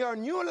gone, and your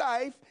new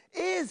life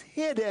is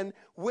hidden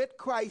with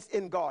Christ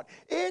in God.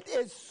 It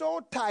is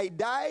so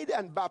tie-dyed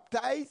and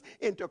baptized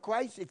into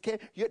Christ.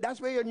 That's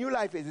where your new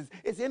life is.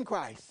 It's in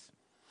Christ.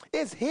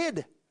 It's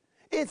hid.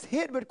 It's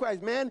hid with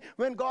Christ. Man,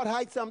 when God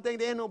hides something,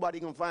 there ain't nobody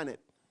can find it.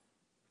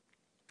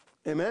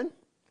 Amen?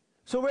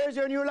 So where's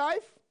your new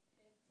life?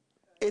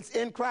 It's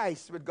in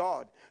Christ with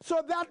God.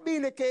 So that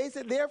being the case,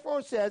 it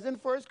therefore says in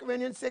 1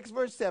 Corinthians 6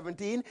 verse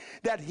 17,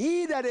 that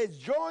he that is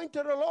joined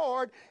to the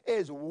Lord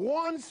is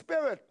one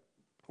spirit.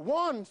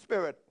 One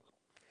spirit.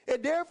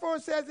 It therefore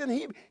says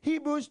in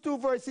Hebrews 2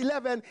 verse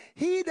 11,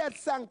 he that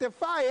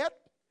sanctifieth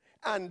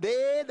and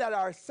they that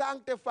are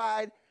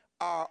sanctified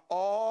are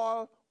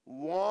all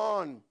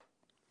one.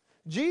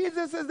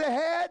 Jesus is the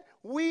head,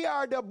 we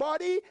are the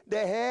body, the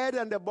head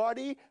and the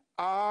body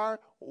are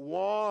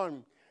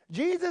one.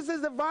 Jesus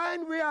is the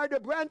vine, we are the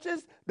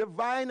branches. The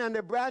vine and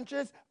the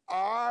branches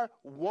are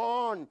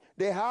one.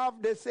 They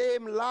have the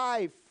same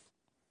life.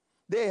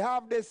 They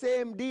have the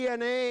same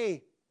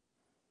DNA.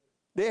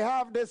 They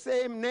have the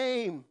same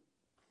name.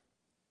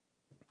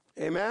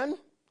 Amen?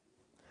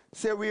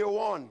 Say we are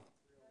one.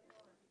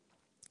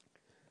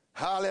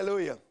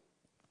 Hallelujah.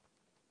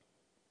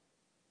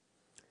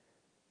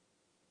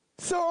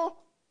 So,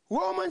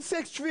 Romans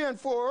 6, 3 and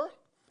 4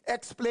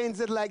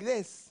 explains it like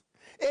this.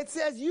 It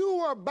says you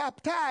were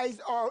baptized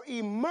or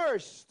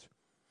immersed,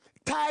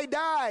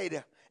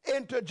 tie-dyed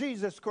into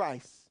Jesus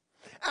Christ.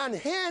 And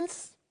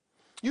hence,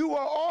 you were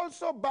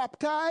also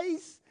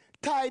baptized,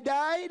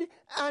 tie-dyed,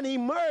 and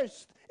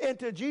immersed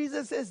into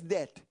Jesus'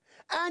 death.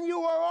 And you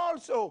were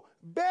also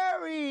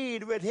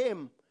buried with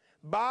him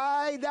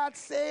by that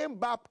same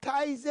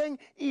baptizing,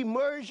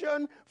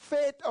 immersion,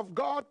 faith of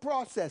God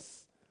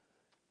process.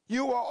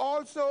 You were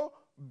also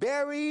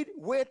buried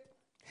with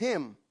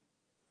him.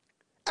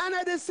 And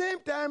at the same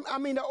time,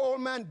 the old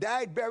man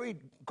died, buried,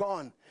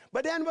 gone.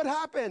 But then what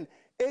happened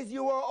is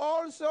you were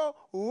also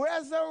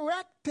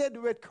resurrected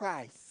with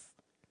Christ.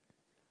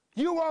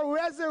 You were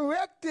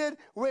resurrected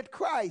with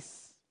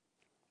Christ.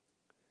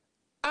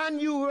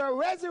 And you were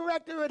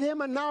resurrected with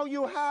him, and now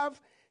you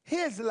have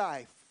his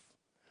life.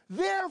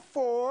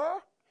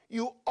 Therefore,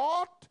 you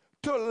ought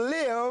to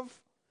live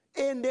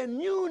in the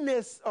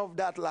newness of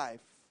that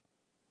life,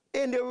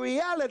 in the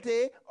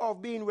reality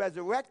of being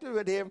resurrected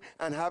with him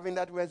and having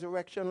that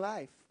resurrection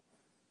life.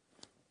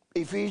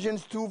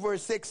 Ephesians 2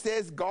 verse 6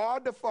 says,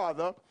 God the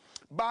Father,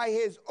 by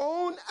his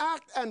own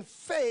act and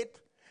faith,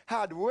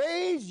 had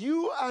raised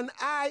you and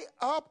I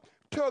up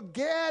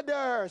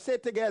together. Say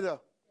together.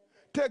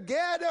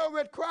 Together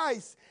with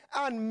Christ,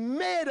 and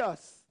made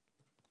us.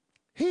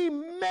 He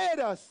made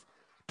us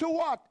to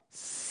what?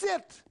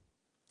 Sit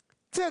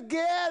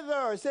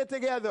together. Say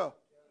together.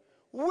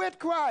 With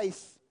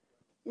Christ.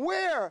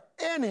 Where?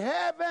 In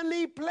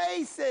heavenly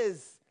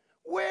places.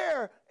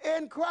 Where?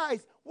 In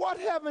Christ. What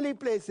heavenly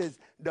places?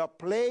 The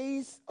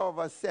place of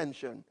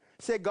ascension.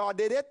 Say, God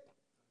did it.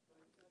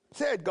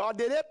 Say it, God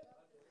did it.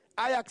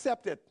 I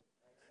accept it.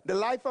 The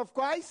life of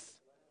Christ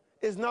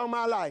is now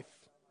my life.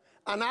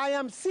 And I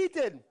am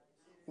seated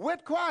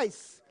with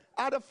Christ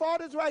at the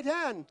Father's right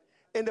hand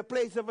in the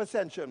place of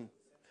ascension.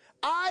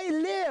 I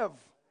live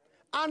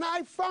and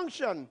I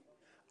function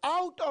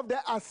out of the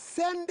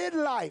ascended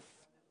life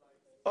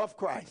of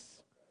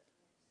Christ.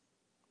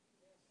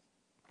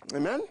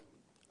 Amen?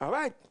 All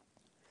right.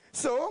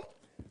 So,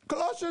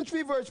 Colossians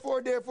 3 verse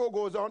 4 therefore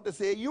goes on to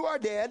say, you are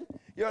dead,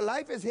 your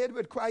life is hid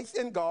with Christ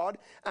in God,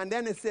 and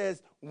then it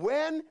says,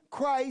 when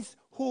Christ,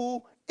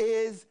 who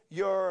is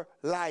your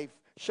life,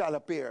 shall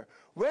appear.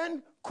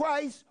 When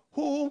Christ,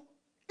 who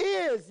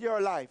is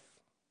your life.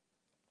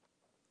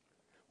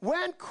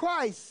 When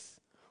Christ,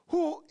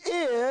 who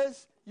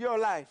is your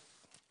life.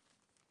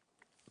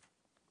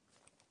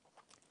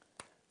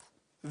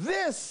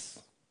 This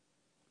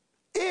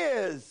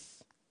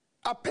is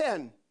a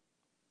pen.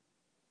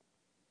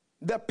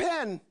 The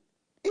pen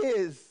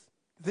is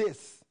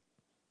this.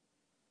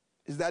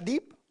 Is that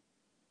deep?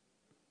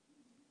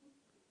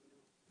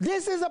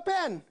 This is a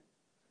pen.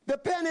 The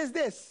pen is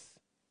this.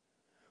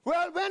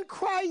 Well, when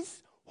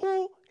Christ,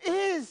 who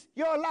is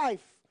your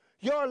life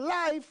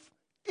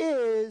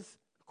is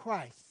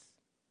Christ.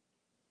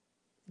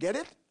 Get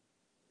it?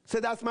 So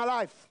that's my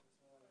life.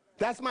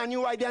 That's my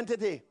new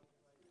identity.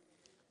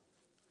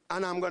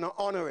 And I'm going to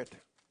honor it.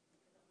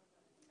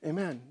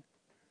 Amen.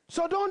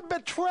 So don't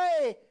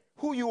betray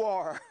who you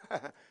are.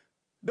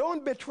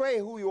 Don't betray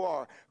who you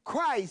are.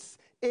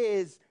 Christ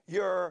is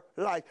your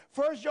life.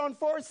 1 John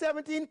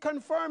 4:17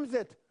 confirms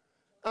it.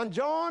 And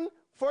John,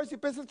 first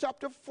epistle of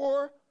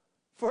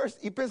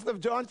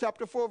John,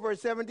 chapter 4,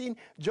 verse 17,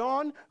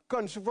 John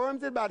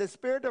confirms it by the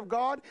Spirit of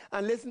God,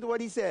 and listen to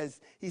what he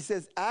says. He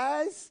says,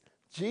 as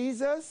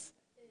Jesus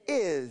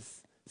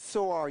is,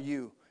 so are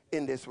you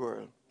in this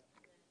world.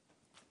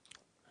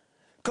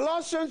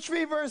 Colossians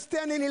 3, verse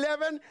 10 and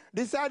 11,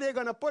 decide they're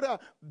going to put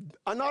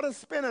another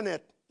spin on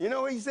it. You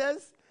know what he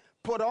says?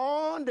 Put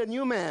on the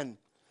new man,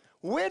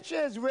 which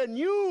is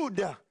renewed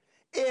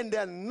in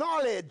the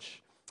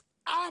knowledge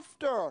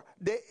after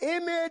the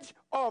image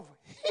of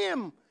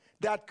him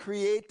that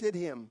created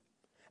him.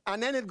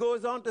 And then it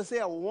goes on to say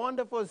a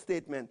wonderful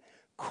statement.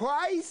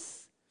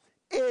 Christ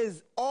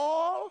is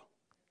all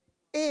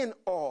in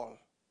all.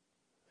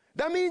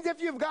 That means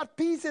if you've got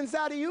peace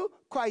inside of you,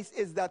 Christ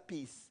is that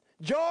peace.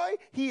 Joy,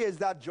 he is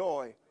that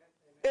joy.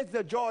 It's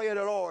the joy of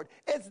the Lord.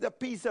 It's the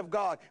peace of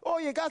God. Oh,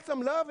 you got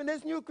some love in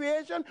this new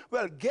creation?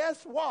 Well,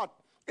 guess what?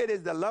 It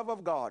is the love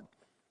of God.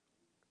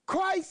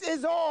 Christ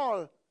is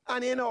all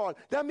and in all.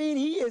 That means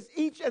he is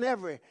each and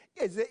every.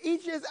 It's the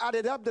each is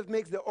added up that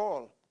makes the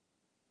all.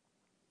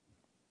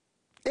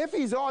 If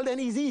he's all, then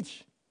he's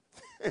each.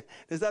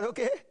 Is that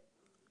okay?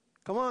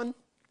 Come on.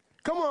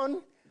 Come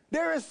on.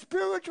 There is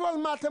spiritual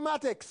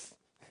mathematics.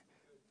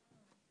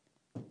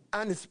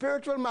 And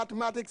spiritual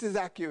mathematics is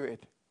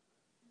accurate.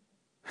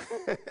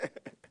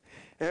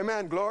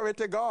 Amen. Glory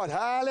to God.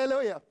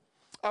 Hallelujah.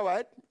 All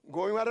right.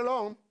 Going right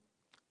along.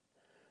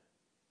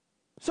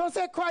 So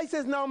say, Christ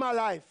is now my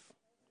life.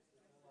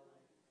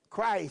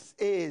 Christ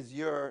is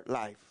your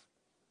life.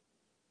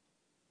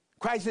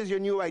 Christ is your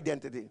new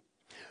identity.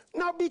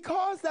 Now,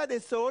 because that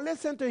is so,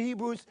 listen to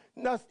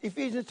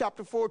Ephesians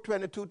chapter 4,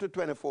 22 to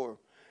 24.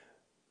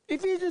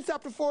 Ephesians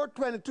chapter 4,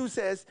 22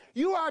 says,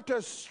 you are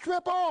to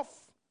strip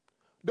off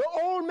the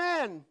old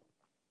man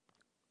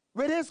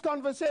with his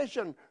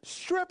conversation.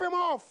 Strip him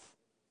off.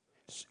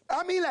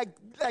 I mean, like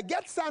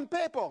get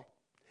sandpaper.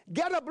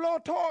 Get a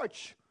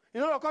blowtorch. You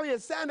know, like how you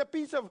sand a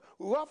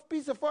rough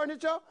piece of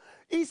furniture?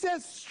 He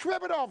says,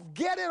 strip it off.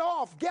 Get it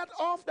off. Get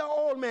off the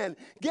old man.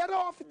 Get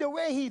off the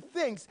way he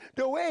thinks,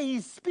 the way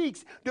he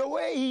speaks, the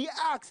way he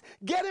acts.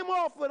 Get him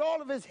off with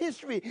all of his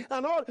history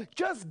and all.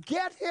 Just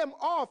get him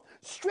off.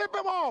 Strip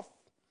him off.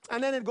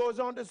 And then it goes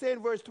on to say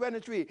in verse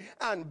 23,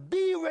 and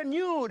be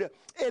renewed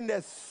in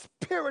the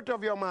spirit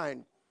of your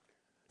mind.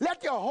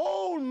 Let your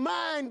whole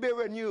mind be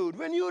renewed.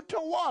 Renewed to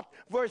what?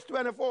 Verse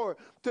 24,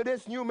 to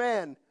this new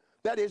man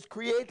that is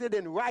created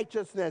in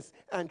righteousness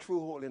and true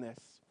holiness.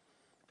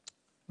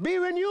 Be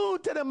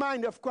renewed to the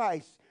mind of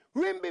Christ.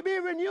 Be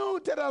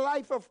renewed to the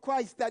life of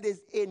Christ that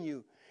is in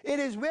you. It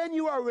is when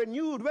you are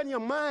renewed, when your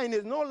mind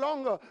is no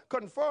longer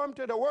conformed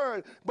to the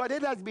world, but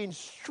it has been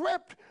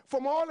stripped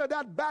from all of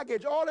that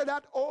baggage, all of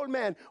that old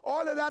man,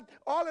 all of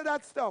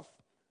that stuff.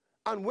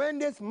 And when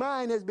this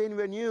mind has been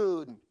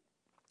renewed,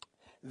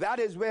 that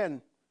is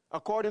when,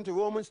 according to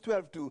Romans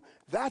 12:2,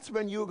 that's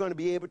when you're going to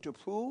be able to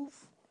prove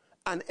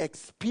and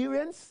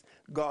experience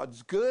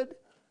God's good,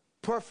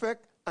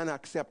 perfect, and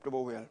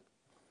acceptable will.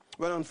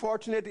 Well,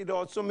 unfortunately, it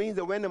also means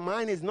that when the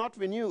mind is not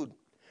renewed,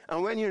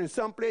 and when you're in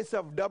some place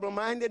of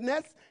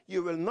double-mindedness,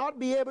 you will not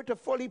be able to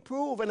fully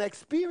prove and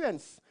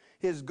experience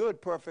his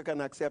good, perfect,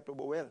 and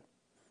acceptable will.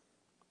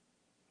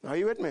 Are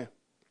you with me?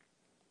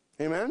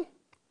 Amen?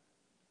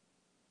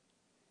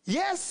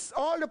 Yes,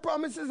 all the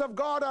promises of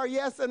God are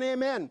yes and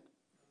amen.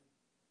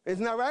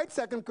 Isn't that right?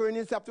 2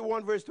 Corinthians chapter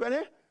 1, verse 20.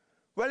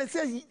 Well, it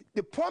says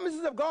the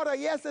promises of God are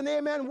yes and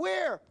amen.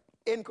 Where?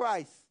 In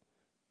Christ.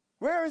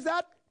 Where is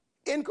that?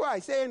 In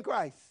Christ. Say in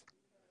Christ.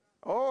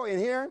 Oh, in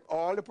here,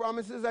 all the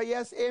promises are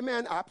yes,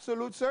 amen,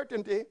 absolute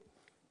certainty.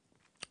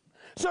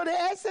 So the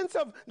essence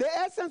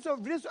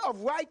of this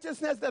of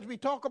righteousness that we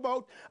talk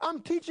about,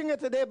 I'm teaching it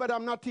today, but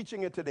I'm not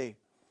teaching it today.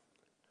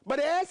 But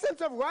the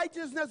essence of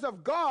righteousness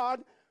of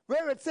God,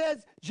 where it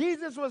says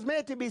Jesus was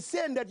made to be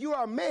sin, that you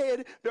are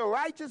made the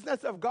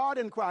righteousness of God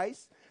in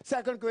Christ.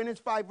 2 Corinthians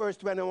 5 verse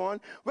 21,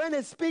 when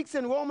it speaks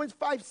in Romans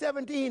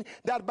 5:17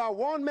 that by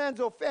one man's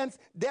offense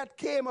death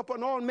came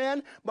upon all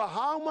men, but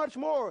how much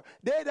more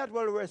they that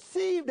will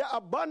receive the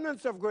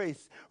abundance of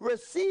grace,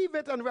 receive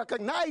it and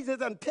recognize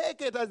it and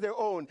take it as their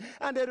own,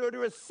 and they will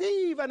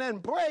receive and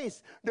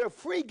embrace the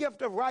free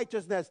gift of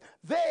righteousness,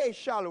 they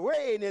shall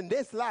reign in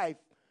this life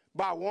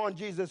by one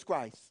Jesus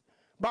Christ.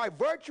 By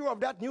virtue of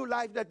that new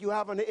life that you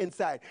have on the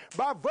inside,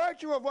 by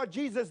virtue of what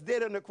Jesus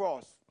did on the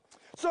cross.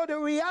 So the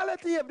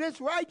reality of this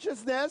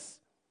righteousness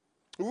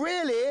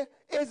really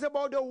is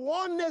about the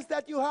oneness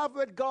that you have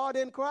with God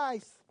in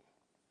Christ.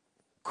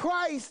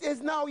 Christ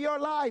is now your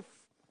life.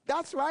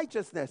 That's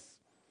righteousness.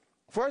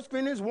 1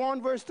 Corinthians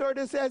 1 verse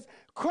 30 says,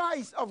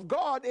 Christ of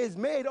God is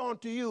made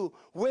unto you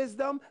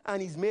wisdom,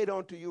 and he's made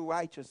unto you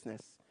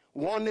righteousness.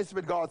 Oneness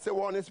with God. Say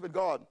oneness with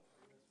God.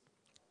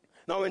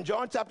 Now in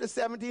John chapter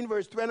 17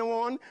 verse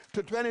 21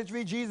 to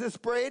 23, Jesus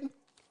prayed.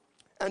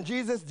 And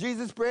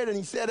Jesus prayed and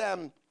he said,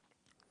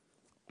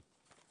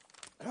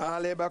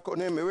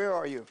 where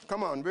are you?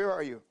 Come on, where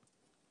are you?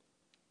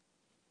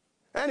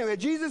 Anyway,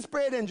 Jesus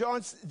prayed in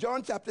John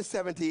chapter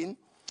 17,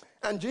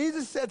 and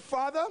Jesus said,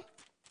 Father,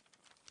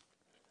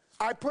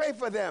 I pray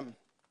for them.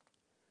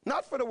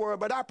 Not for the world,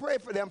 but I pray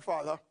for them,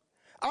 Father.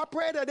 I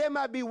pray that they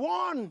might be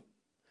one,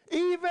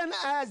 even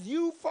as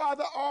you,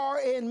 Father, are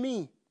in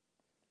me,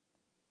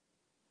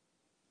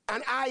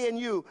 and I in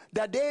you,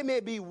 that they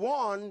may be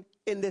one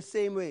in the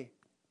same way.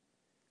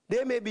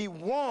 They may be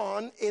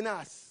one in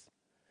us.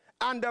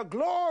 And the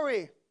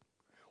glory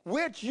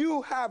which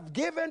you have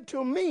given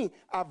to me,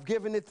 I've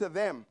given it to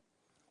them.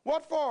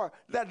 What for?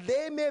 That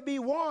they may be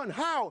one.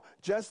 How?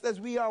 Just as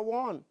we are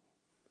one.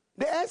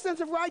 The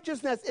essence of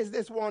righteousness is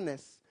this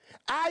oneness.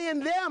 I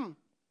in them,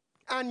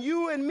 and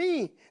you in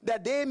me,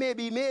 that they may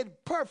be made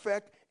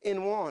perfect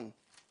in one.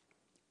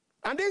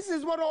 And this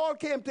is what all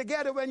came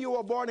together when you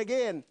were born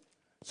again,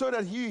 so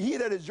that he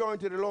that is joined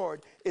to the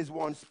Lord is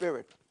one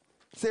spirit.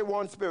 Say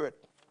one spirit.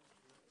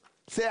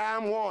 Say, I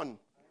am one.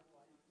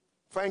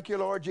 Thank you,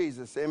 Lord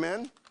Jesus.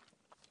 Amen.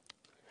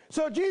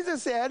 So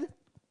Jesus said,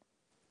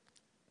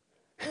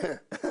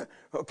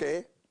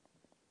 okay,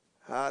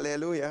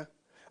 hallelujah.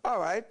 All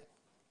right.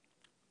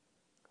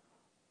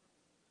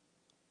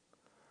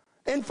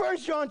 In 1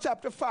 John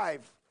chapter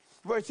 5,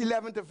 verse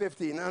 11 to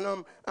 15,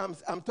 and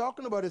I'm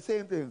talking about the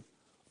same thing,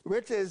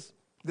 which is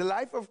the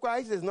life of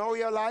Christ is now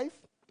your life.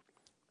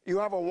 You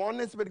have a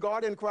oneness with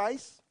God in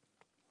Christ.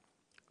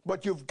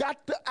 But you've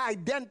got to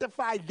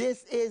identify,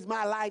 this is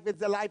my life. It's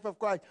the life of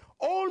Christ.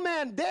 Old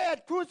man,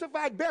 dead,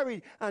 crucified,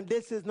 buried, and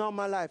this is not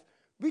my life.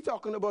 We're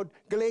talking about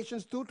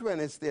Galatians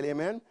 2:20 still,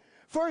 amen?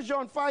 1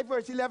 John 5,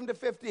 verse 11 to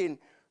 15,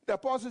 the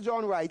Apostle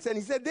John writes, and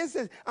he said, this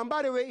is, and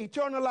by the way,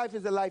 eternal life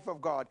is the life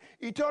of God.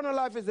 Eternal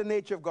life is the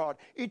nature of God.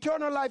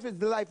 Eternal life is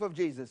the life of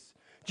Jesus.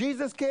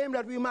 Jesus came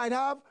that we might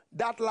have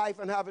that life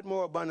and have it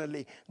more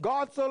abundantly.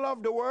 God so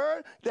loved the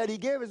world that he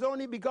gave his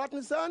only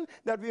begotten Son,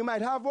 that we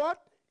might have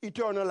what?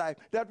 Eternal life.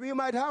 That we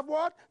might have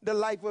what? The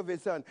life of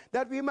his Son.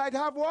 That we might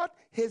have what?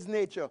 His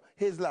nature,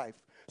 his life.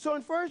 So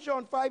in 1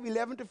 John 5,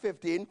 11 to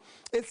 15,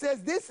 it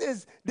says, this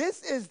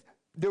is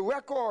the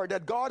record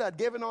that God had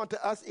given unto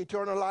us,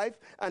 eternal life,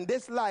 and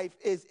this life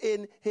is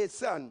in his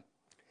Son.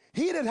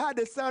 He that had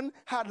the Son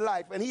had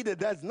life, and he that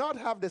does not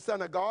have the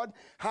Son of God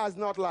has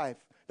not life.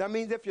 That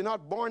means if you're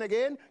not born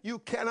again, you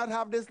cannot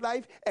have this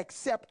life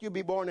except you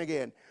be born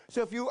again.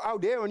 So if you're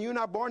out there and you're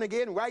not born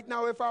again, right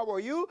now if I were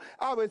you,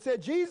 I would say,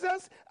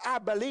 Jesus, I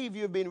believe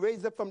you've been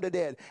raised up from the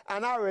dead.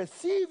 And I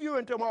receive you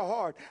into my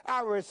heart.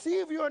 I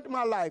receive you into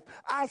my life.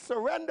 I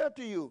surrender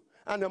to you.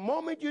 And the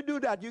moment you do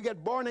that, you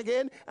get born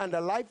again, and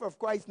the life of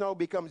Christ now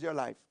becomes your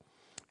life.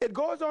 It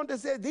goes on to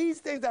say,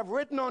 these things I've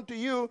written unto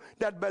you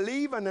that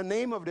believe in the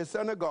name of the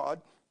Son of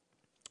God,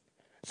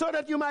 so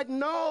that you might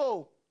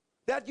know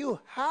that you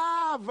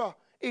have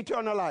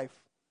eternal life.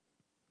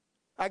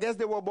 I guess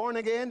they were born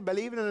again,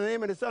 believing in the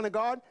name of the Son of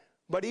God,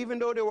 but even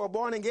though they were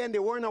born again, they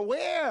weren't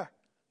aware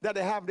that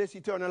they have this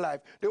eternal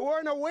life. They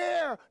weren't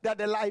aware that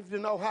the life they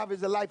now have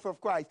is the life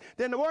of Christ.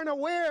 Then they weren't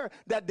aware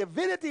that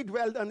divinity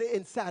dwelled on the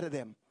inside of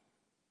them.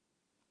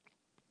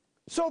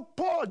 So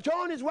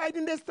John is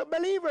writing this to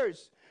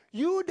believers.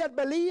 You that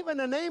believe in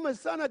the name of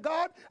the Son of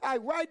God, I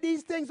write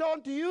these things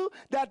unto you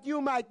that you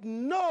might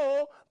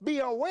know, be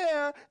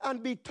aware,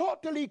 and be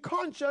totally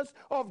conscious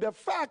of the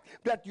fact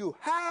that you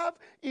have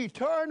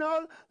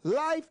eternal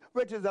life,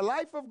 which is the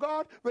life of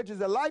God, which is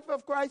the life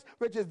of Christ,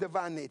 which is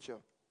divine nature.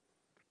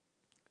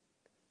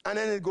 And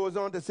then it goes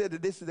on to say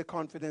that this is the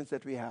confidence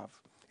that we have.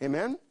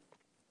 Amen?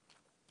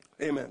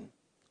 Amen.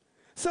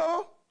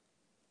 So,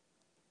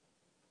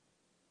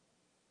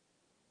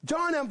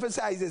 John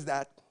emphasizes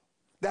that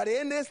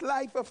in this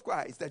life of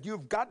Christ, that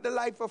you've got the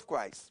life of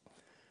Christ.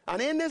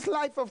 And in this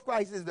life of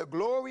Christ is the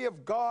glory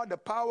of God, the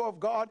power of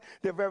God,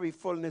 the very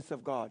fullness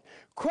of God.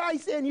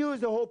 Christ in you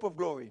is the hope of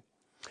glory.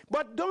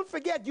 But don't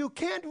forget, you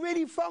can't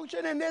really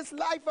function in this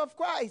life of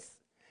Christ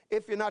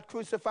if you're not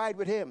crucified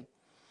with him.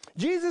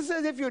 Jesus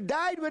says, if you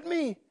died with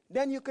me,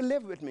 then you can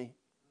live with me.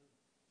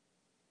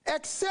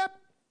 Except,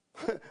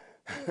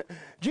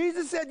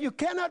 Jesus said, you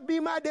cannot be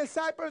my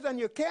disciples and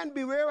you can't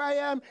be where I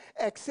am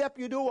except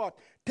you do what?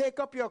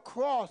 Take up your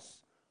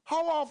cross.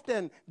 How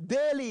often?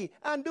 Daily.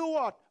 And do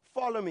what?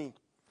 Follow me.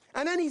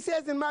 And then he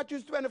says in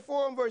Matthew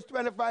 24 and verse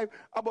 25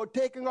 about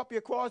taking up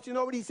your cross. You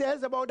know what he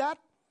says about that?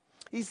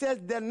 He says,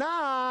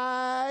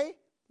 deny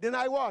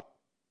what?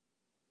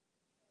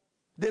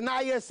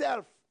 Deny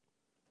yourself.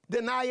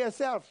 Deny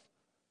yourself.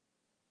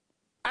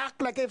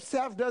 Act like if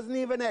self doesn't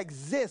even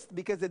exist,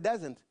 because it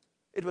doesn't.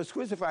 It was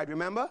crucified,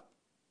 remember?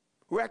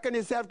 Reckon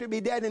yourself to be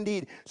dead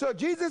indeed. So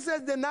Jesus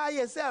says, deny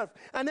yourself.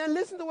 And then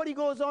listen to what he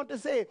goes on to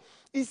say.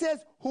 He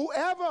says,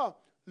 whoever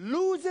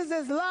loses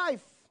his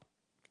life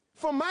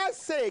for my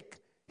sake,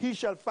 he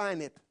shall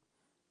find it.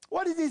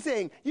 What is he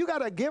saying? You got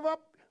to give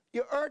up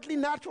your earthly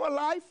natural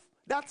life,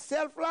 that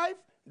self-life.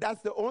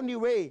 That's the only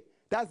way.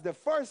 That's the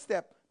first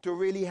step to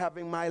really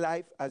having my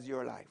life as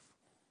your life.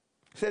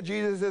 Say,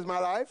 Jesus is my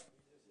life.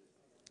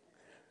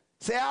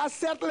 Say, I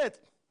settle it.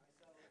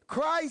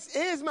 Christ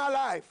is my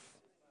life.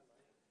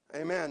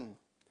 Amen.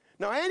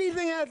 Now,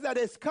 anything else that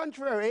is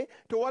contrary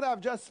to what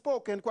I've just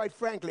spoken, quite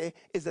frankly,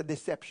 is a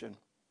deception.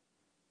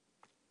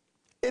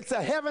 It's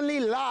a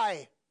heavenly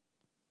lie.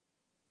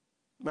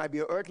 Might be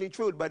an earthly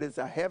truth, but it's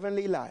a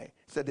heavenly lie.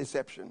 It's a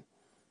deception.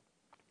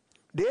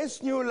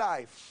 This new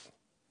life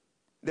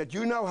that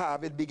you now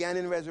have, it began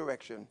in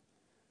resurrection.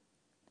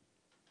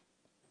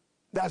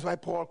 That's why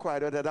Paul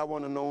cried out that I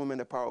want to know him in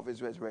the power of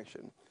his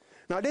resurrection.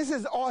 Now, this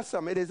is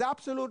awesome. It is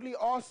absolutely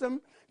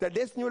awesome that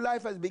this new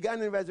life has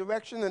begun in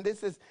resurrection, and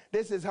this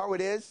is how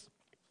it is.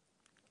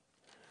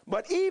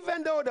 But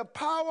even though the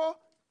power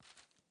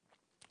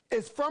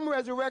is from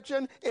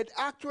resurrection, it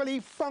actually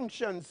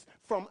functions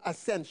from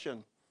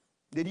ascension.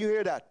 Did you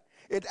hear that?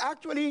 It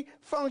actually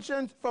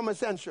functions from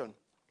ascension.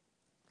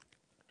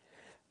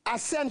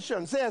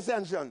 Ascension. Say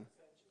ascension.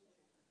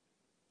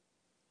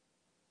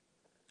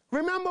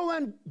 Remember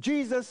when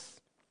Jesus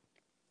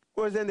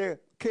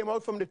came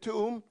out from the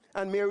tomb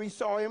and Mary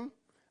saw him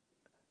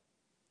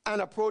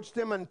and approached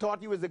him and thought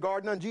he was the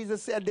gardener, and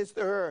Jesus said this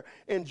to her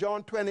in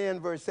John 20 and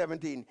verse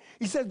 17.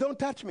 He says, don't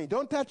touch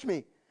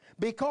me,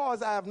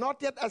 because I have not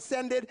yet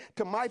ascended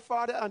to my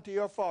Father and to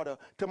your Father,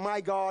 to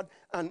my God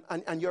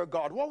and your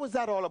God. What was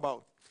that all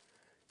about?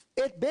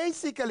 It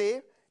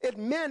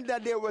meant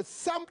that there was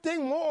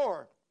something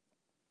more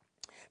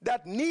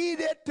that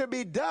needed to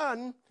be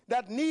done,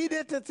 that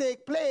needed to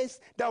take place,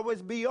 that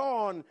was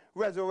beyond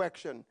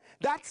resurrection.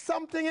 That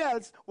something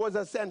else was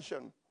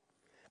ascension.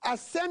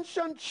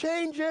 Ascension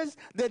changes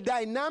the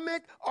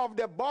dynamic of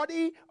the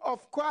body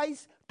of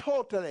Christ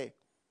totally.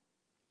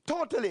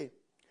 Totally.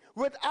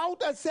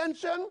 Without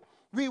ascension,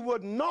 we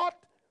would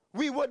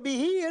be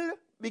healed,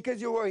 because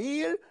you were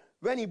healed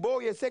when he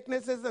bore your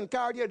sicknesses and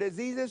carried your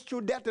diseases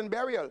through death and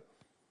burial.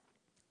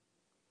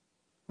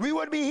 We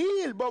would be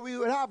healed, but we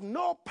would have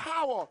no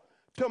power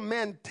to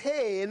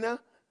maintain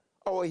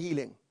our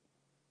healing.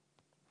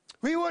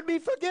 We would be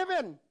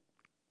forgiven,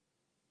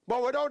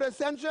 but without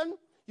ascension,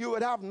 you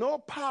would have no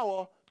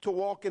power to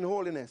walk in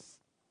holiness.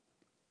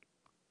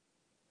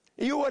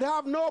 You would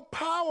have no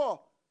power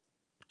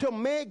to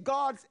make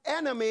God's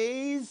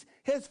enemies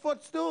his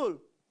footstool.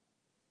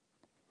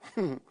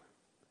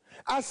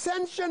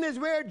 Ascension is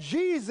where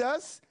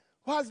Jesus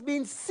has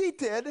been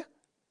seated,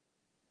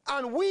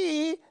 and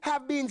we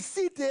have been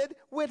seated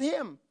with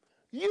him.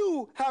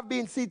 You have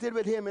been seated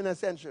with him in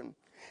ascension.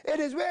 It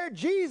is where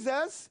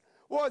Jesus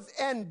was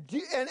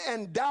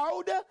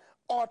endowed,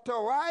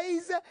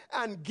 authorized,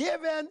 and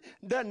given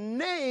the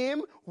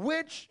name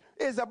which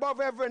is above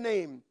every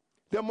name,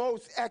 the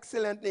most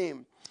excellent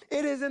name.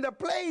 It is in the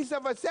place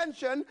of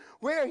ascension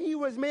where he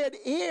was made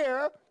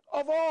heir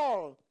of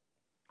all.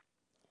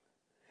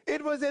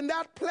 It was in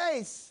that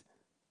place.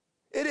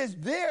 It is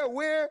there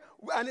where,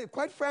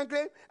 quite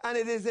frankly,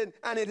 it is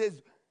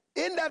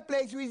in that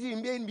place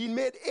we've been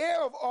made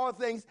heir of all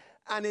things,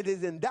 and it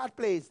is in that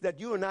place that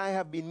you and I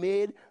have been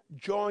made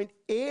joint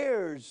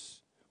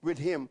heirs with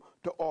him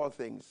to all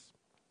things.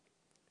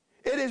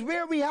 It is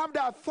where we have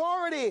the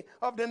authority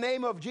of the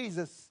name of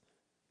Jesus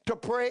to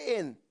pray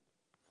in,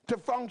 to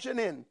function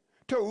in,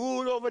 to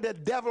rule over the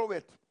devil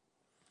with,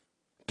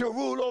 to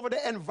rule over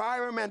the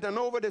environment and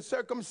over the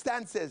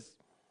circumstances.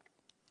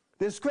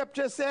 The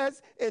scripture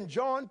says in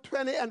John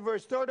 20 and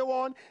verse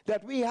 31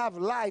 that we have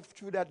life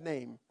through that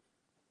name.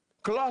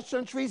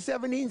 Colossians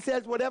 3:17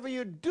 says, whatever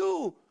you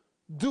do,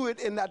 do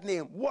it in that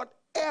name.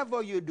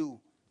 Whatever you do.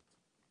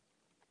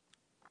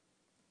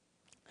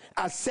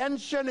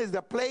 Ascension is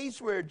the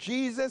place where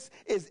Jesus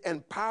is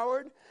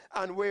empowered,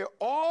 and where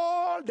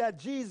all that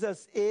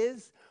Jesus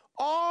is,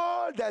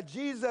 all that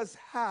Jesus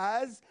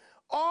has,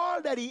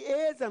 all that he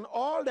is and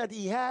all that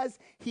he has,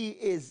 he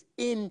is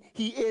in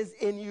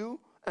you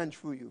and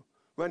through you.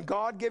 When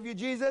God gave you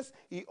Jesus,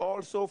 he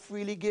also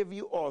freely gave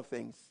you all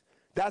things.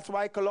 That's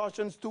why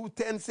Colossians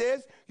 2:10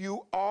 says,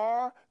 you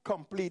are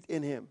complete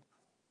in him.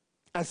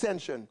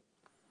 Ascension.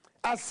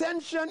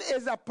 Ascension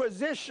is a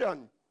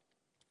position.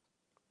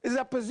 It's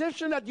a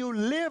position that you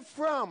live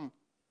from.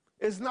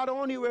 It's not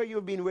only where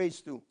you've been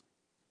raised to.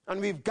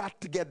 And we've got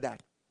to get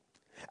that.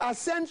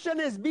 Ascension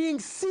is being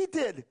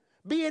seated,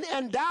 being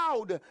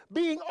endowed,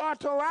 being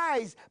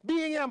authorized,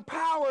 being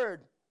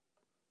empowered.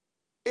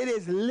 It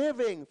is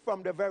living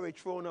from the very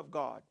throne of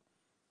God.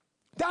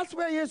 That's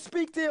where you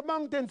speak to your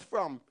mountains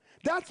from.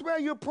 That's where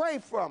you pray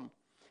from.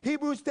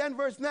 Hebrews 10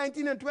 verse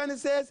 19 and 20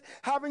 says,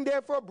 having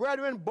therefore,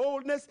 brethren,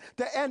 boldness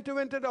to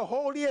enter into the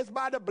holiest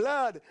by the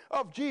blood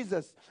of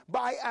Jesus,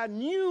 by a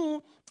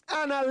new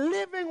and a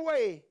living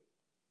way.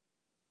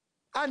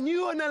 A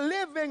new and a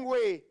living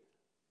way,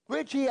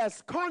 which he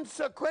has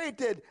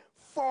consecrated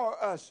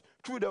for us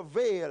through the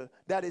veil,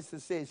 that is to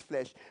say, his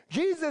flesh.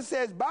 Jesus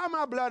says, by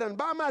my blood and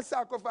by my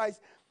sacrifice,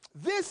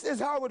 this is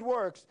how it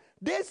works.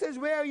 This is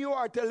where you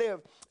are to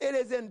live. It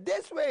is in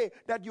this way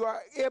that you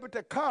are able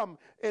to come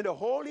in the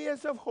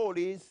holiest of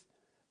holies,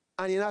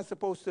 and you're not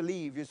supposed to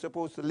leave. You're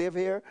supposed to live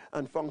here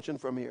and function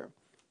from here.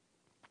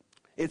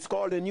 It's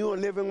called a new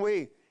and living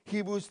way.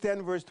 Hebrews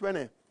 10 verse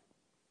 20.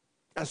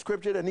 A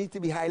scripture that needs to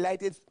be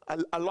highlighted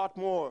a lot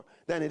more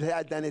than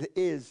it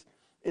is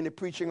in the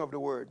preaching of the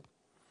word.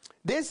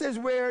 This is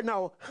where,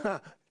 now,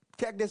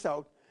 check this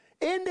out.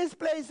 In this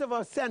place of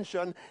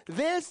ascension,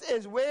 this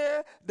is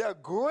where the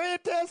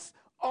greatest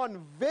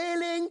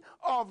unveiling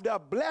of the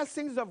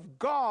blessings of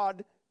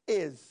God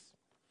is.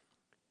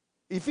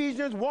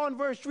 Ephesians 1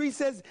 verse 3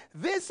 says,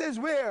 this is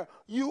where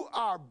you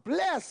are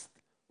blessed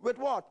with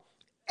what?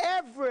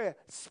 Every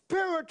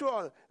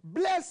spiritual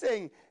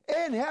blessing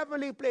in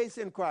heavenly place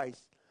in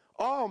Christ.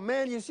 Oh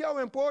man, you see how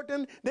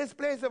important this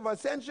place of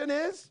ascension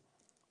is?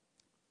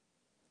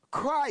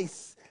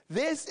 Christ.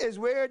 This is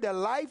where the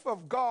life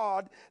of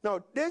God,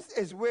 now this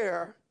is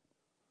where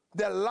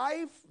the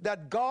life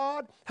that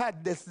God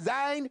had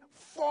designed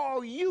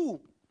for you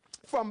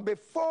from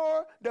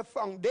before the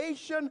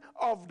foundation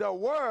of the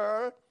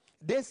world,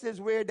 this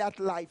is where that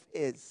life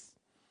is.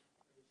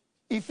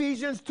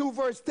 Ephesians 2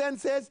 verse 10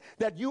 says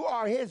that you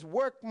are his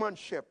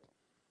workmanship.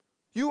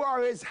 You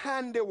are his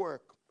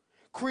handiwork,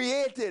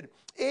 created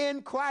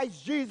in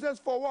Christ Jesus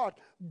for what?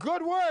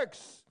 Good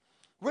works,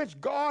 which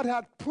God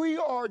had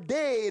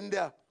preordained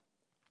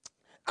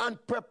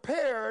and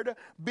prepared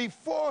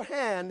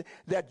beforehand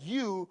that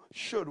you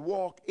should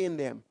walk in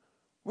them.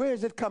 Where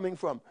is it coming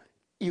from?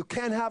 You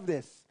can't have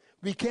this.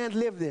 We can't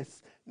live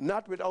this,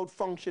 not without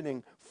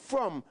functioning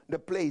from the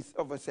place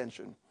of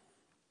ascension.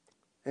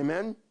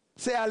 Amen?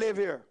 Say, I live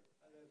here.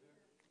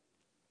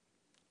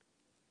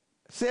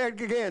 Say it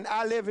again,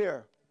 I live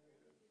here.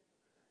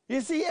 You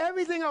see,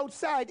 everything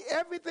outside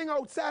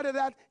of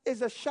that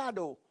is a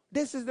shadow.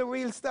 This is the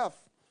real stuff.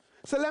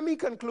 So let me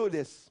conclude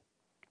this.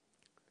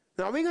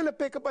 Now, we're going to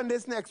pick up on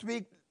this next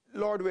week,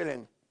 Lord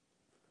willing.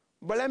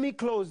 But let me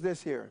close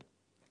this here.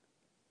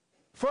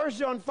 1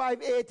 John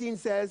 5:18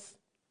 says,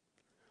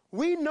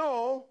 we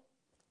know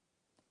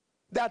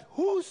that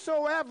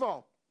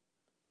whosoever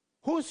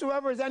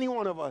is any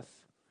one of us,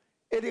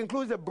 it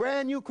includes a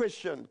brand new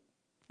Christian.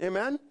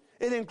 Amen?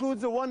 It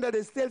includes the one that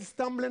is still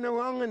stumbling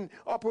around and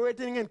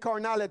operating in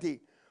carnality.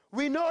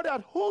 We know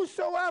that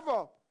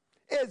whosoever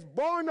is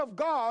born of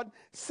God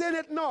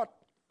sinneth not,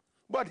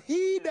 but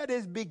he that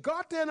is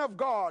begotten of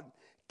God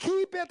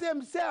keepeth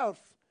himself.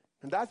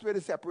 And that's where the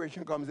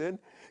separation comes in.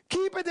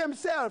 Keepeth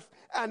himself,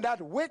 and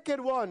that wicked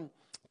one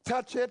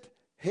toucheth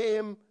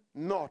him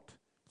not.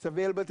 It's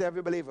available to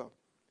every believer.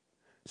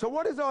 So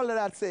what is all of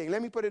that saying?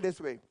 Let me put it this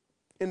way,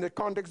 in the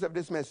context of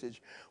this message.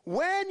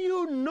 When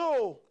you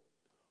know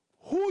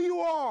who you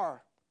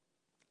are,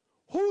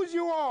 whose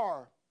you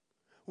are,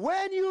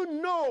 when you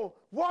know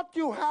what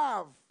you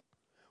have,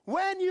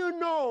 when you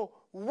know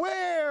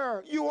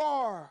where you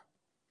are,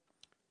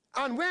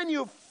 and when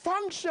you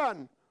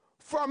function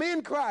from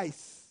in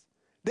Christ,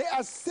 the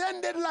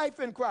ascended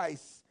life in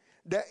Christ,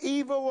 the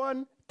evil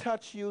one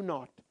touch you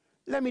not.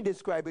 Let me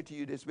describe it to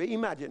you this way.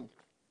 Imagine,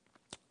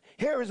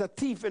 here is a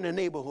thief in a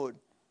neighborhood,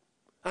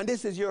 and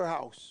this is your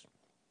house.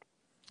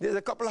 There's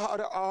a couple of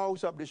other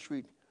houses up the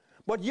street.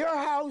 But your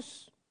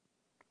house,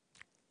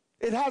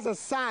 it has a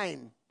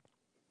sign.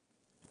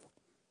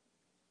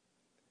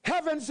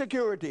 Heaven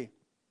security.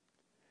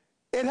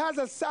 It has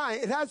a sign.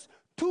 It has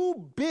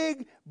two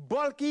big,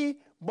 bulky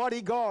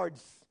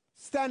bodyguards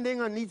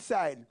standing on each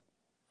side,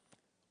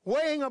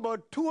 weighing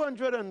about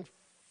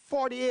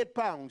 248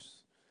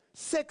 pounds,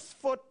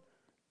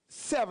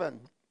 6'7",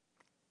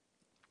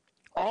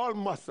 all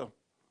muscle.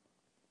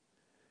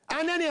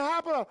 And then you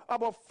have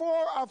about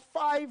 4 or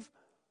 5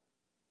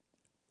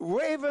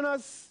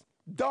 ravenous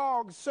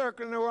dogs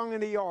circling around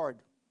in the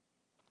yard.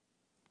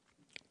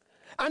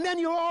 And then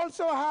you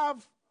also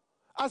have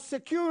a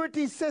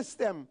security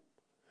system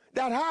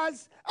that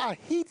has a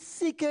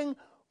heat-seeking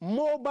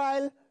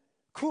mobile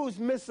cruise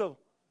missile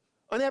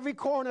on every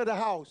corner of the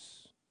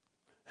house.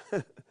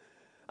 And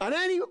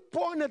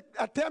anyone that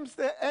attempts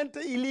to enter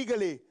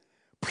illegally,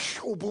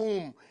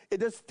 boom,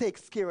 it just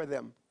takes care of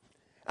them.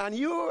 And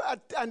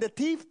the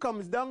thief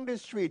comes down the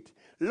street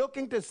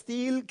looking to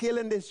steal, kill,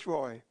 and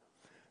destroy.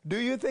 Do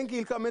you think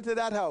he'll come into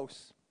that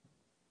house?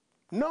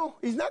 No,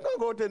 he's not going to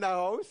go to that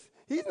house.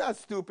 He's not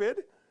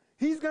stupid.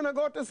 He's going to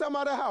go to some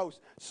other house.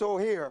 So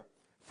here,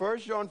 1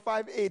 John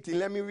 5:18,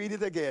 let me read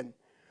it again.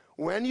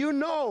 When you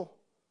know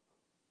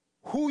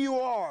who you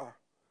are,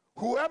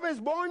 whoever is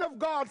born of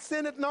God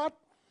sinneth not,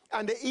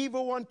 and the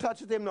evil one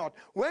toucheth him not.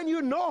 When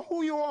you know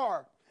who you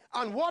are,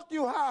 and what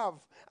you have,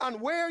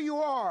 and where you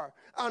are,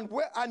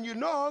 and you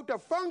know how to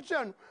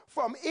function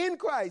from in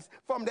Christ,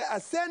 from the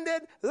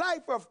ascended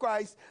life of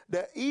Christ,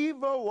 the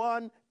evil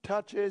one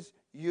touches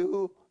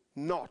you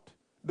not.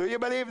 Do you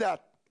believe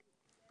that?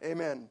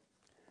 Amen.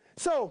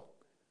 So,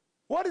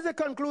 what is the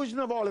conclusion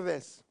of all of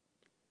this?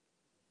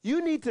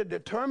 You need to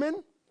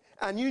determine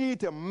and you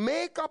need to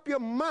make up your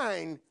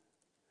mind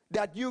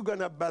that you're going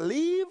to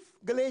believe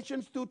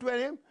Galatians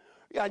 2:20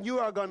 and you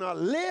are going to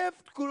live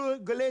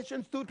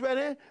Galatians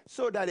 2:20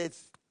 so that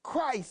it's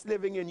Christ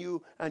living in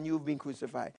you and you've been crucified.